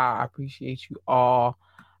 Like, I appreciate you all.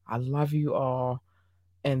 I love you all.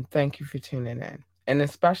 And thank you for tuning in. And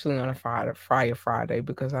especially on a Friday,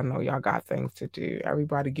 because I know y'all got things to do.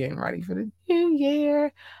 Everybody getting ready for the new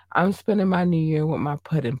year. I'm spending my new year with my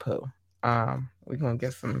pudding poo. We're going to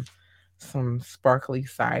get some sparkly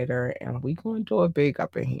cider and we're going to do it big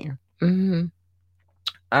up in here.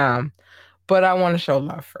 But I want to show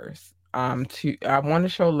love first. I want to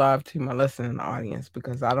show love to my listening audience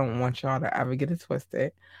because I don't want y'all to ever get it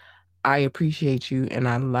twisted. I appreciate you and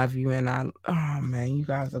I love you and oh man, you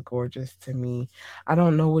guys are gorgeous to me. I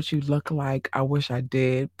don't know what you look like. I wish I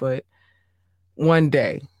did, but one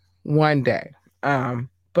day.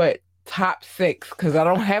 But top 6, because I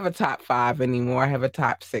don't have a top 5 anymore. I have a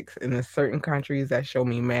top 6 and there's certain countries that show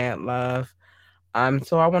me mad love.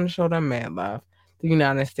 So I want to show them mad love. The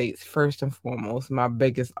United States, first and foremost, my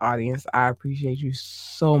biggest audience. I appreciate you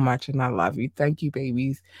so much and I love you. Thank you,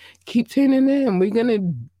 babies. Keep tuning in. We're going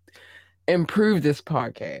to improve this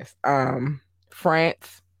podcast.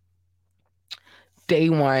 France, day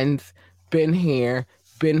ones, been here,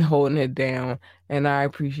 been holding it down, and I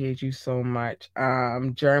appreciate you so much.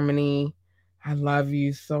 Germany, I love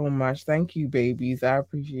you so much. Thank you, babies. I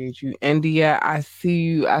appreciate you. India, I see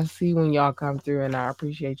you. I see when y'all come through, and I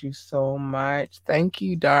appreciate you so much. Thank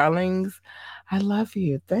you, darlings. I love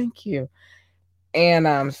you. Thank you.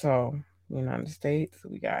 And so United States,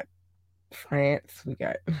 we got France, we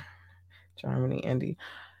got Germany, India,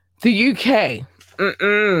 the UK.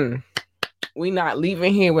 We not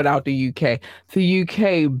leaving here without the UK. The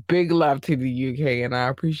UK, big love to the UK, and I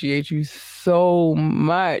appreciate you so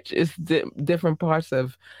much. It's different parts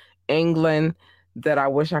of England that I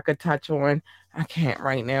wish I could touch on. I can't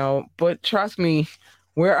right now, but trust me,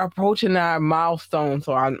 we're approaching our milestone,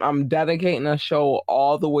 so I'm dedicating a show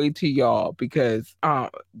all the way to y'all because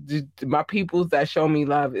my peoples that show me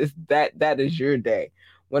love is that is your day.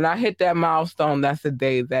 When I hit that milestone, that's the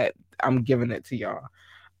day that I'm giving it to y'all.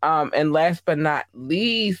 And last but not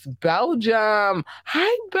least, Belgium.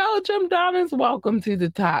 Hi, Belgium, darlings. Welcome to the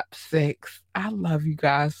top 6. I love you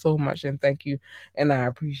guys so much and thank you. And I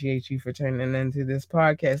appreciate you for tuning into this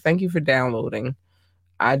podcast. Thank you for downloading.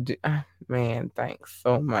 I do, man, thanks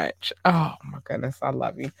so much. Oh my goodness, I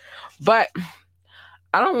love you. But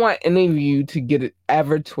I don't want any of you to get it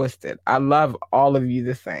ever twisted. I love all of you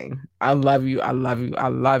the same. I love you. I love you. I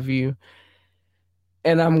love you.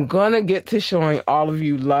 And I'm going to get to showing all of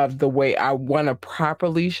you love the way I want to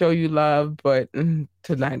properly show you love. But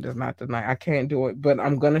tonight is not the night. I can't do it. But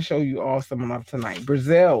I'm going to show you all some love tonight.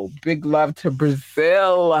 Brazil. Big love to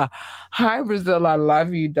Brazil. Hi, Brazil. I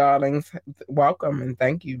love you, darlings. Welcome and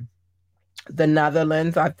thank you. The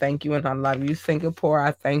Netherlands, I thank you and I love you. Singapore,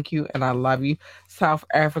 I thank you and I love you. South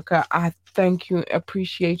Africa, I thank you,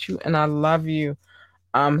 appreciate you, and I love you.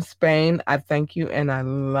 Spain, I thank you and I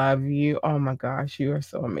love you. Oh my gosh, you are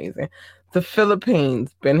so amazing. The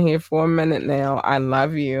Philippines, been here for a minute now. I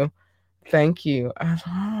love you. Thank you.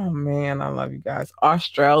 Oh man, I love you guys.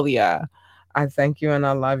 Australia, I thank you and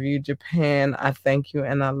I love you. Japan, I thank you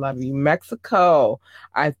and I love you. Mexico,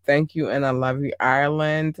 I thank you and I love you.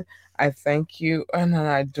 Ireland, I thank you and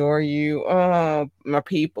I adore you. Oh, my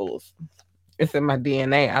peoples. It's in my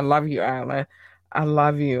DNA. I love you, Ireland. I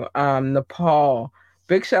love you. Nepal.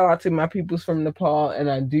 Big shout out to my peoples from Nepal,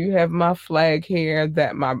 and I do have my flag here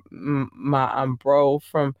that my bro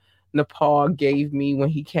from Nepal gave me when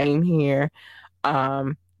he came here.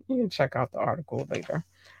 You can check out the article later.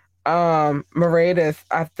 Mauritius,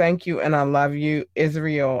 I thank you and I love you.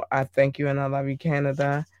 Israel, I thank you and I love you.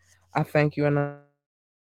 Canada, I thank you and I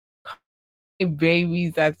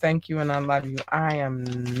babies, I thank you and I love you. I am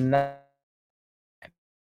not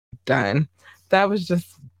done. That was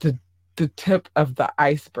just the tip of the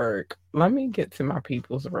iceberg. Let me get to my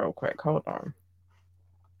peoples real quick. Hold on.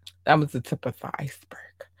 That was the tip of the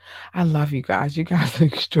iceberg. I love you guys. You guys are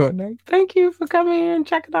extraordinary. Thank you for coming in and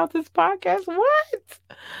checking out this podcast. What?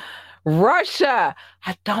 Russia.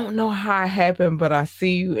 I don't know how it happened, but I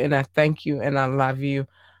see you and I thank you and I love you.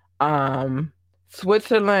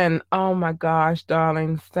 Switzerland. Oh my gosh,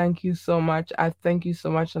 darlings. Thank you so much. I thank you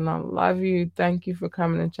so much and I love you. Thank you for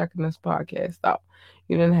coming and checking this podcast out.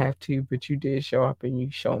 You didn't have to, but you did show up and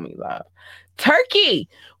you show me love. Turkey.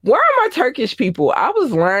 Where are my Turkish people? I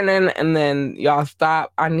was learning and then y'all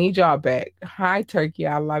stopped. I need y'all back. Hi, Turkey.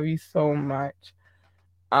 I love you so much.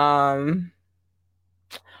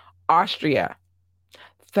 Austria.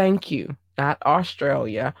 Thank you. Not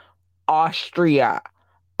Australia. Austria.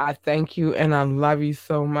 I thank you and I love you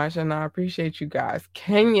so much and I appreciate you guys.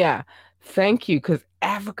 Kenya. Thank you. Because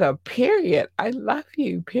Africa, period. I love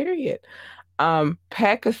you, period.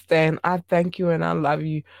 Pakistan, I thank you and I love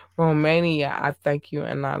you. Romania, I thank you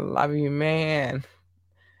and I love you. Man,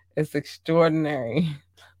 it's extraordinary.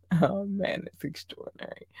 Oh man, it's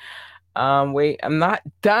extraordinary. Wait, I'm not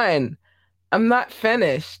done. I'm not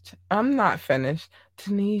finished.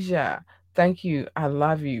 Tunisia, thank you. I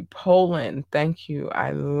love you. Poland, thank you.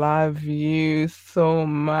 I love you so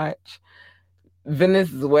much.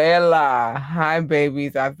 Venezuela, hi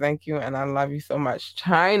babies. I thank you and I love you so much.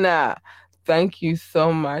 China, thank you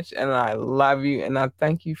so much and I love you and I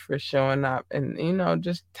thank you for showing up and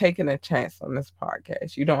just taking a chance on this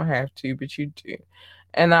podcast. You don't have to, but you do.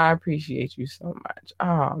 And I appreciate you so much.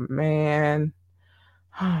 Oh man,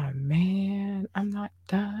 I'm not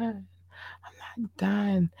done.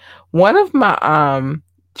 One of my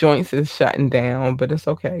joints is shutting down, but it's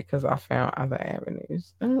okay because I found other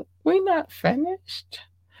avenues. We're not finished.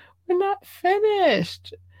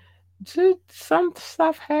 Some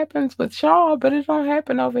stuff happens with y'all, but it don't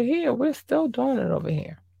happen over here. We're still doing it over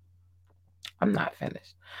here. I'm not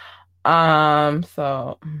finished.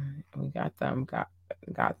 So we got them.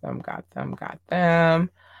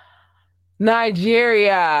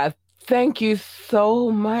 Nigeria. Thank you so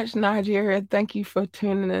much, Nigeria. Thank you for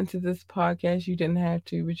tuning into this podcast. You didn't have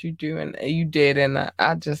to, but you do, and you did. And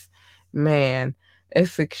I just, man,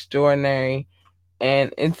 it's extraordinary.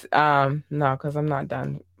 And it's no, because I'm not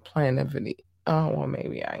done playing the video. Oh well,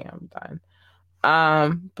 maybe I am done.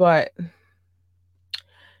 But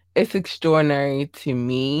it's extraordinary to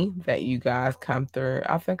me that you guys come through.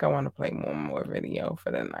 I think I want to play one more video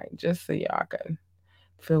for the night, just so y'all can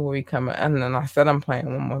feel where we coming. And then I said I'm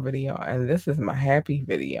playing one more video, and this is my happy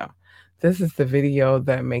video. This is the video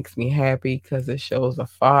that makes me happy because it shows a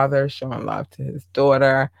father showing love to his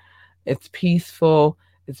daughter. It's peaceful.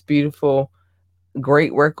 It's beautiful.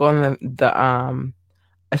 Great work on the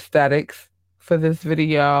aesthetics for this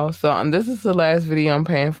video. So this is the last video I'm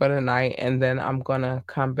playing for the night, and then I'm gonna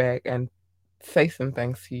come back and say some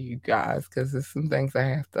things to you guys because there's some things I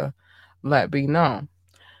have to let be known.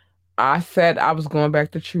 I said I was going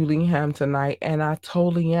back to Truly Him tonight, and I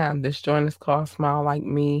totally am. This joint is called Smile Like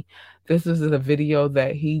Me. This is a video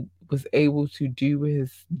that he was able to do with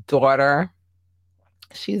his daughter.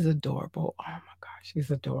 She's adorable. Oh my gosh,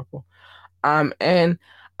 she's adorable. And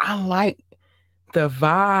I like the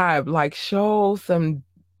vibe, like show some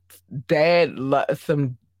dad love,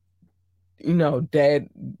 dad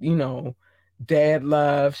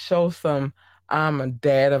love, show some I'm a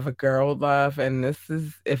dad of a girl love. And if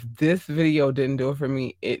this video didn't do it for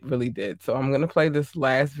me, it really did. So I'm going to play this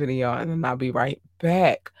last video and then I'll be right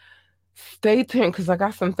back. Stay tuned because I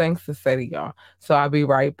got some things to say to y'all. So I'll be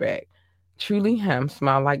right back. Truly Him,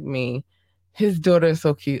 Smile Like Me. His daughter is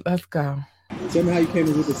so cute. Let's go. Tell me how you came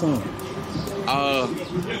in with the song.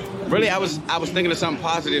 Really, I was thinking of something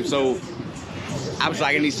positive, so I was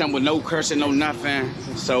like, I need something with no cursing, no nothing.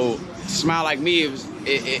 So Smile Like Me,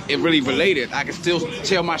 it really related. I can still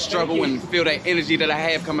tell my struggle and feel that energy that I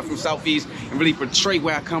have coming from Southeast and really portray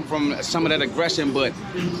where I come from, some of that aggression, but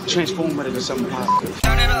transform it into something positive.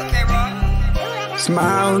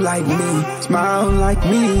 Smile like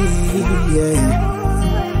me, yeah.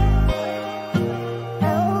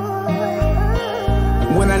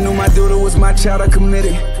 When I knew my daughter was my child, I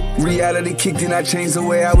committed. Reality kicked in, I changed the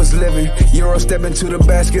way I was living. Euro step into the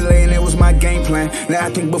basket lane, it was my game plan. Now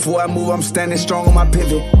I think before I move, I'm standing strong on my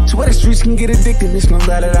pivot. Swear the streets can get addicted, it's no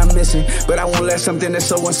lie that I'm missing. But I won't let something that's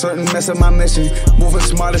so uncertain mess up my mission. Moving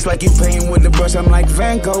smart, it's like you painting with the brush, I'm like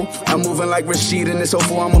Van Gogh. I'm moving like Rashid in this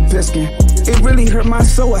 04, I'm a Piskin. It really hurt my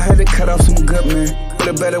soul, I had to cut off some good men. But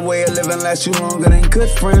a better way of living lasts you longer than good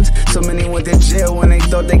friends. So many went to jail when they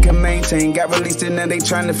thought they could maintain. Got released and now they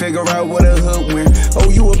trying to figure out what a hood win. Oh,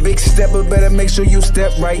 you a big step, but better make sure you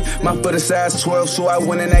step right. My foot is size 12, so I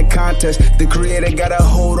win in that contest. The creator got a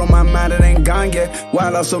hold on my mind, it ain't gone yet. Why I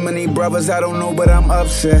lost so many brothers, I don't know, but I'm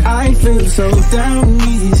upset. I feel so down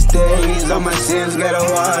these days. All my sins gotta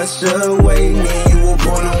wash away me. You were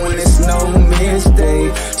born on when it's no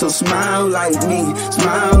mistake. So smile like me,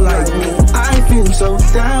 smile like me. I feel so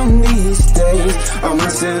down these days. All my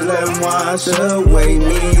sins let them wash away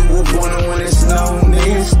me. You were born on when it's no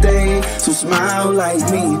mistake. So smile like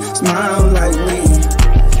me, smile like me.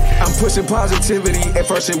 I'm pushing positivity. At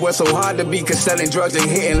first it was so hard to be, cause selling drugs and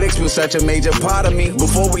hitting licks was such a major part of me.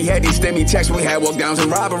 Before we had these stimmy checks, we had walk downs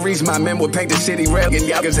and robberies. My men would paint the city red and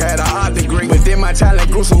y'all had a art degree. But then my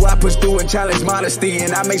talent grew, so I pushed through and challenged modesty.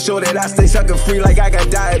 And I make sure that I stay sucker free like I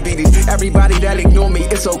got diabetes. Everybody that ignore me,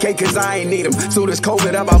 it's okay cause I ain't need them. So this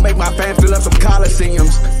COVID up, I'll make my fans fill up some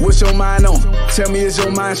coliseums. What's your mind on? Tell me, is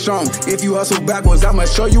your mind strong? If you hustle backwards, I'ma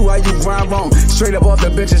show you how you grind wrong. Straight up off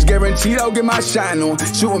the benches, guaranteed I'll get my shine on.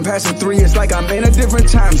 Shooting passing 3, it's like I'm in a different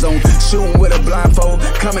time zone. Shooting with a blindfold,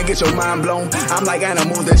 come and get your mind blown. I'm like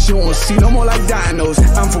animals that you won't see no more like dinos.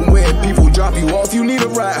 I'm from where people drop you off, you need a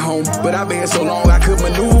ride home. But I've been here so long, I could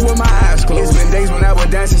maneuver with my eyes closed. It's been days when I would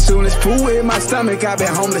dance as soon as food in my stomach. I've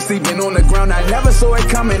been homeless, sleeping on the ground, I never saw it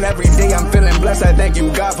coming. Every day I'm feeling blessed, I thank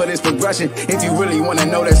you God for this progression. If you really wanna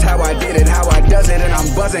know that's how I did it, how I does it, and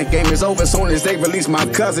I'm buzzing. Game is over soon as they release my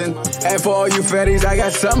cousin. And for all you fatties, I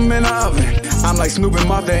got something in the oven. I'm like Snoop and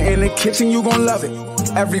Martha in the kitchen, you gon' love it.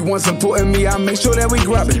 Everyone supporting me, I make sure that we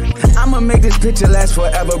grab it. I'ma make this picture last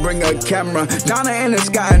forever, bring a camera. Donna in the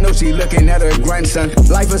sky, I know she looking at her grandson.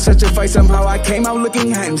 Life is such a fight, somehow I came out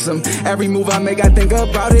looking handsome. Every move I make, I think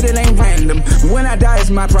about it, it ain't random. When I die, it's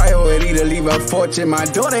my priority to leave a fortune. My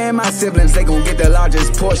daughter and my siblings, they gon' get the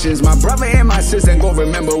largest portions. My brother and my sister gon'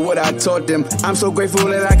 remember what I taught them. I'm so grateful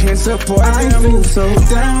that I can support them. I feel so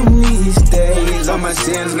down these days. All my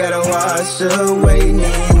sins gotta wash away me.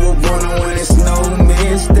 You were born when it's no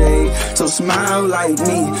mistake. So smile like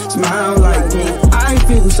me, smile like me. I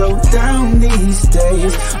feel so down these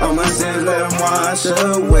days. All my sins let them wash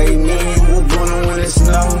away me. You were born when it's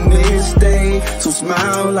no mistake. So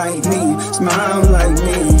smile like me, smile like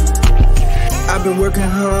me. I've been working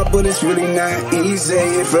hard, but it's really not easy.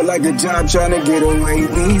 It felt like a job trying to get away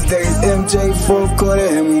these days. MJ 4th quarter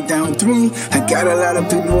and we down 3. I got a lot of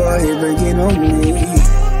people out here breaking on me.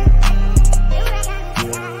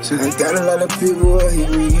 So I got a lot of people out here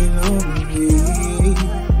breaking on me.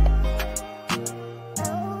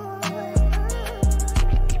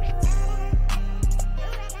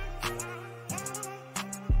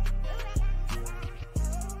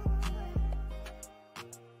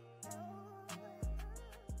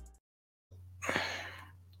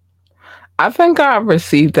 I think I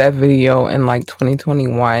received that video in like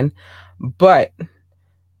 2021, but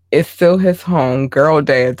it still hits home. Girl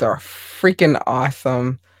dads are freaking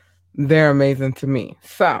awesome. They're amazing to me.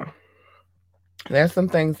 So there's some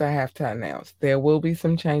things I have to announce. There will be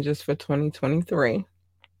some changes for 2023.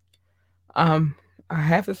 I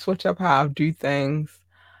have to switch up how I do things.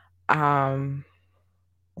 Um,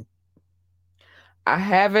 I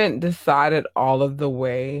haven't decided all of the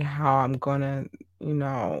way how I'm gonna,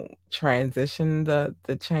 transition the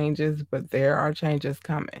changes, but there are changes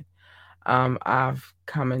coming. I've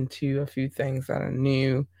come into a few things that are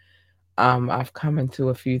new. I've come into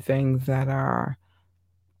a few things that are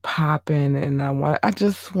popping, and I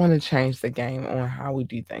just want to change the game on how we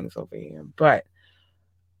do things over here. But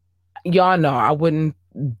y'all know I wouldn't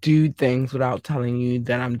do things without telling you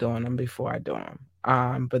that I'm doing them before I do them.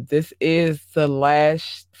 But this is the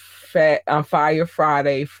last Fire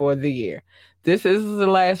Friday for the year. This is the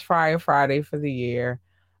last Fire Friday for the year.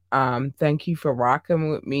 Thank you for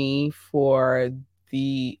rocking with me for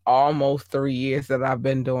the almost 3 years that I've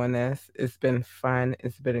been doing this. It's been fun.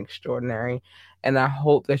 It's been extraordinary. And I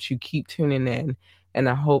hope that you keep tuning in. And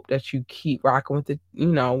I hope that you keep rocking with it,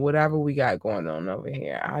 whatever we got going on over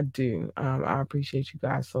here. I do. I appreciate you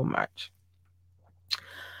guys so much.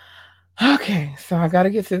 Okay, so I got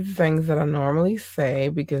to get to the things that I normally say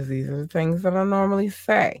because these are the things that I normally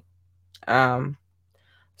say.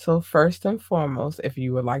 So first and foremost, if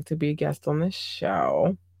you would like to be a guest on this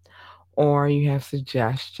show, or you have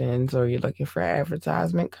suggestions, or you're looking for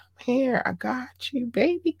advertisement, come here. I got you,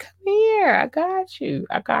 baby. Come here. I got you.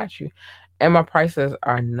 I got you. And my prices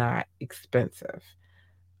are not expensive.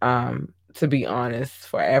 To be honest,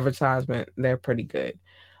 for advertisement, they're pretty good.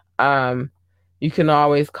 You can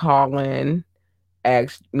always call in,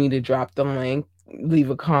 ask me to drop the link, leave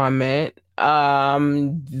a comment,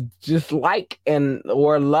 just like and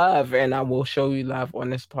or love, and I will show you love on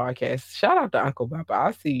this podcast. Shout out to Uncle Papa. I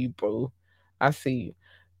see you, bro. I see you.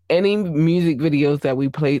 Any music videos that we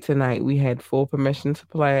played tonight, we had full permission to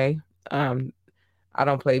play. I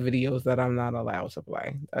don't play videos that I'm not allowed to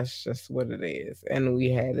play. That's just what it is. And we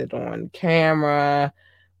had it on camera.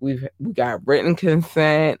 We got written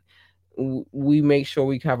consent. We make sure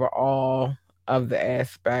we cover all of the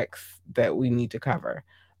aspects that we need to cover.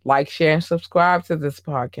 Like, share, and subscribe to this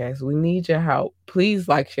podcast. We need your help. Please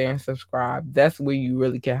like, share, and subscribe. That's where you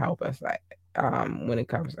really can help us at, when it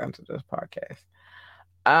comes down to this podcast.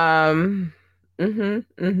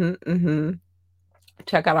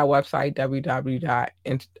 Check out our website,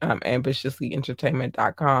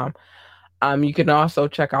 www.ambitiouslyentertainment.com. You can also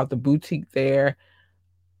check out the boutique there.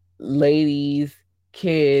 Ladies,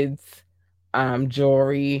 kids,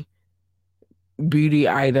 jewelry, beauty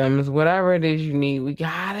items, whatever it is you need, we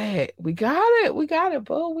got it. We got it,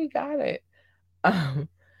 boo. We got it.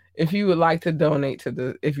 If you would like to donate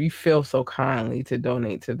if you feel so kindly to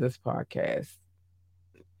donate to this podcast,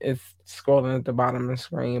 it's scrolling at the bottom of the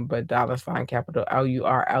screen, but $ capital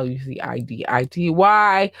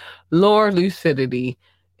LURLUCIDITY, Lord Lucidity.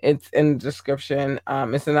 It's in the description.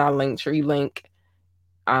 It's in our Linktree link.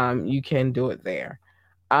 You can do it there.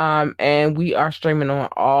 And we are streaming on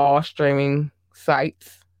all streaming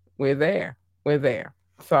sites. We're there.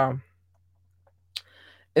 So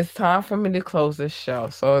it's time for me to close this show.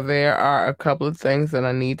 So there are a couple of things that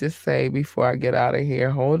I need to say before I get out of here.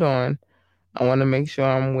 Hold on. I want to make sure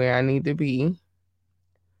I'm where I need to be.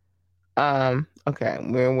 Okay,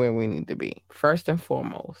 we're where we need to be. First and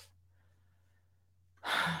foremost,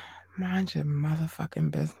 mind your motherfucking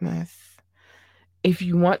business. If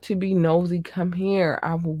you want to be nosy, come here.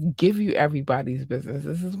 I will give you everybody's business.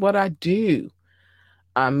 This is what I do.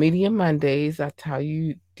 Media Mondays, I tell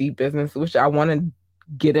you deep business, which I want to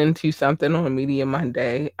get into something on Media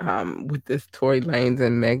Monday with this Tory Lanez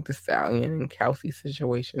and Meg Thee Stallion and Kelsey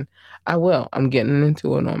situation. I will. I'm getting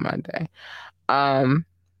into it on Monday.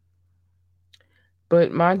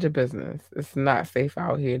 But mind your business. It's not safe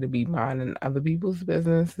out here to be minding other people's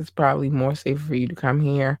business. It's probably more safe for you to come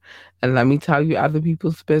here and let me tell you other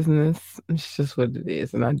people's business. It's just what it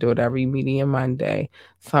is. And I do it every Media Monday,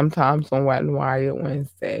 sometimes on Wet and Wired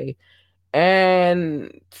Wednesday, and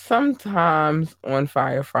sometimes on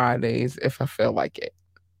Fire Fridays if I feel like it.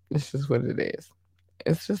 It's just what it is.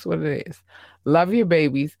 It's just what it is. Love your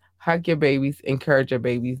babies. Hug your babies. Encourage your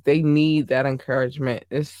babies. They need that encouragement.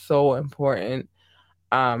 It's so important.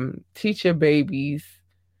 Teach your babies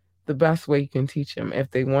the best way you can teach them.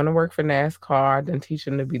 If they want to work for NASCAR, then teach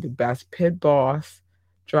them to be the best pit boss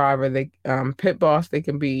driver they can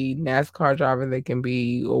be, NASCAR driver they can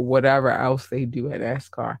be, or whatever else they do at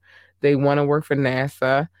NASCAR. They want to work for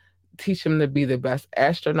NASA, teach them to be the best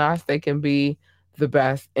astronauts they can be, the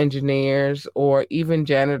best engineers or even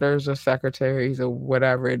janitors or secretaries or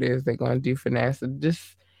whatever it is they're going to do for NASA.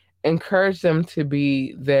 Just encourage them to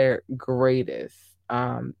be their greatest.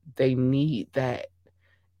 They need that.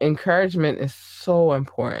 Encouragement is so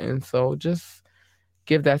important. So just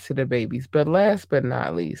give that to the babies. But last but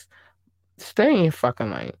not least, stay in your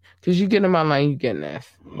fucking lane. Because you get in my lane, you getting this.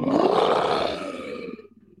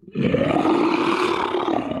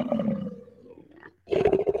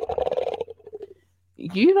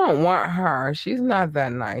 You don't want her. She's not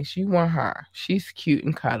that nice. You want her. She's cute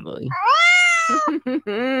and cuddly.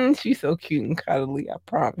 She's so cute and cuddly. I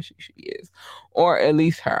promise you she is. Or at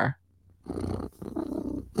least her.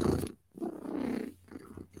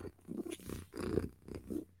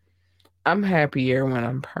 I'm happier when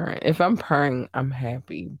I'm purring. If I'm purring, I'm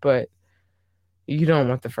happy. But you don't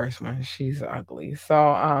want the first one. She's ugly.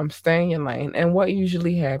 So stay in your lane. And what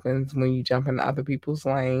usually happens when you jump into other people's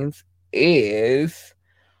lanes is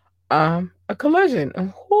a collision.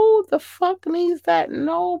 And who the fuck needs that?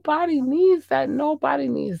 Nobody needs that. Nobody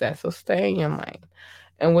needs that. So stay in your lane.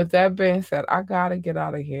 And with that being said, I gotta get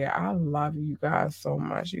out of here. I love you guys so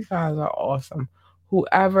much. You guys are awesome.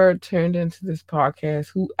 Whoever tuned into this podcast,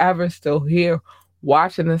 whoever's still here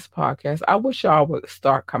watching this podcast, I wish y'all would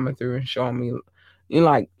start coming through and showing me,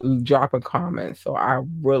 like dropping comments so I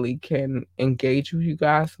really can engage with you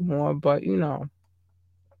guys more. But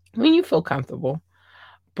when you feel comfortable.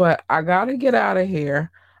 But I gotta get out of here.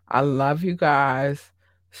 I love you guys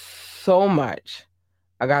so much.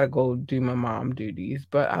 I gotta go do my mom duties,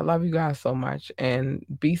 but I love you guys so much, and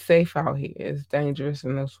be safe out here. It's dangerous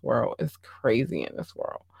in this world. It's crazy in this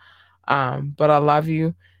world. But I love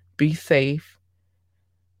you. Be safe.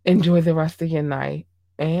 Enjoy the rest of your night,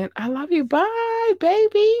 and I love you. Bye,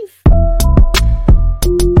 babies.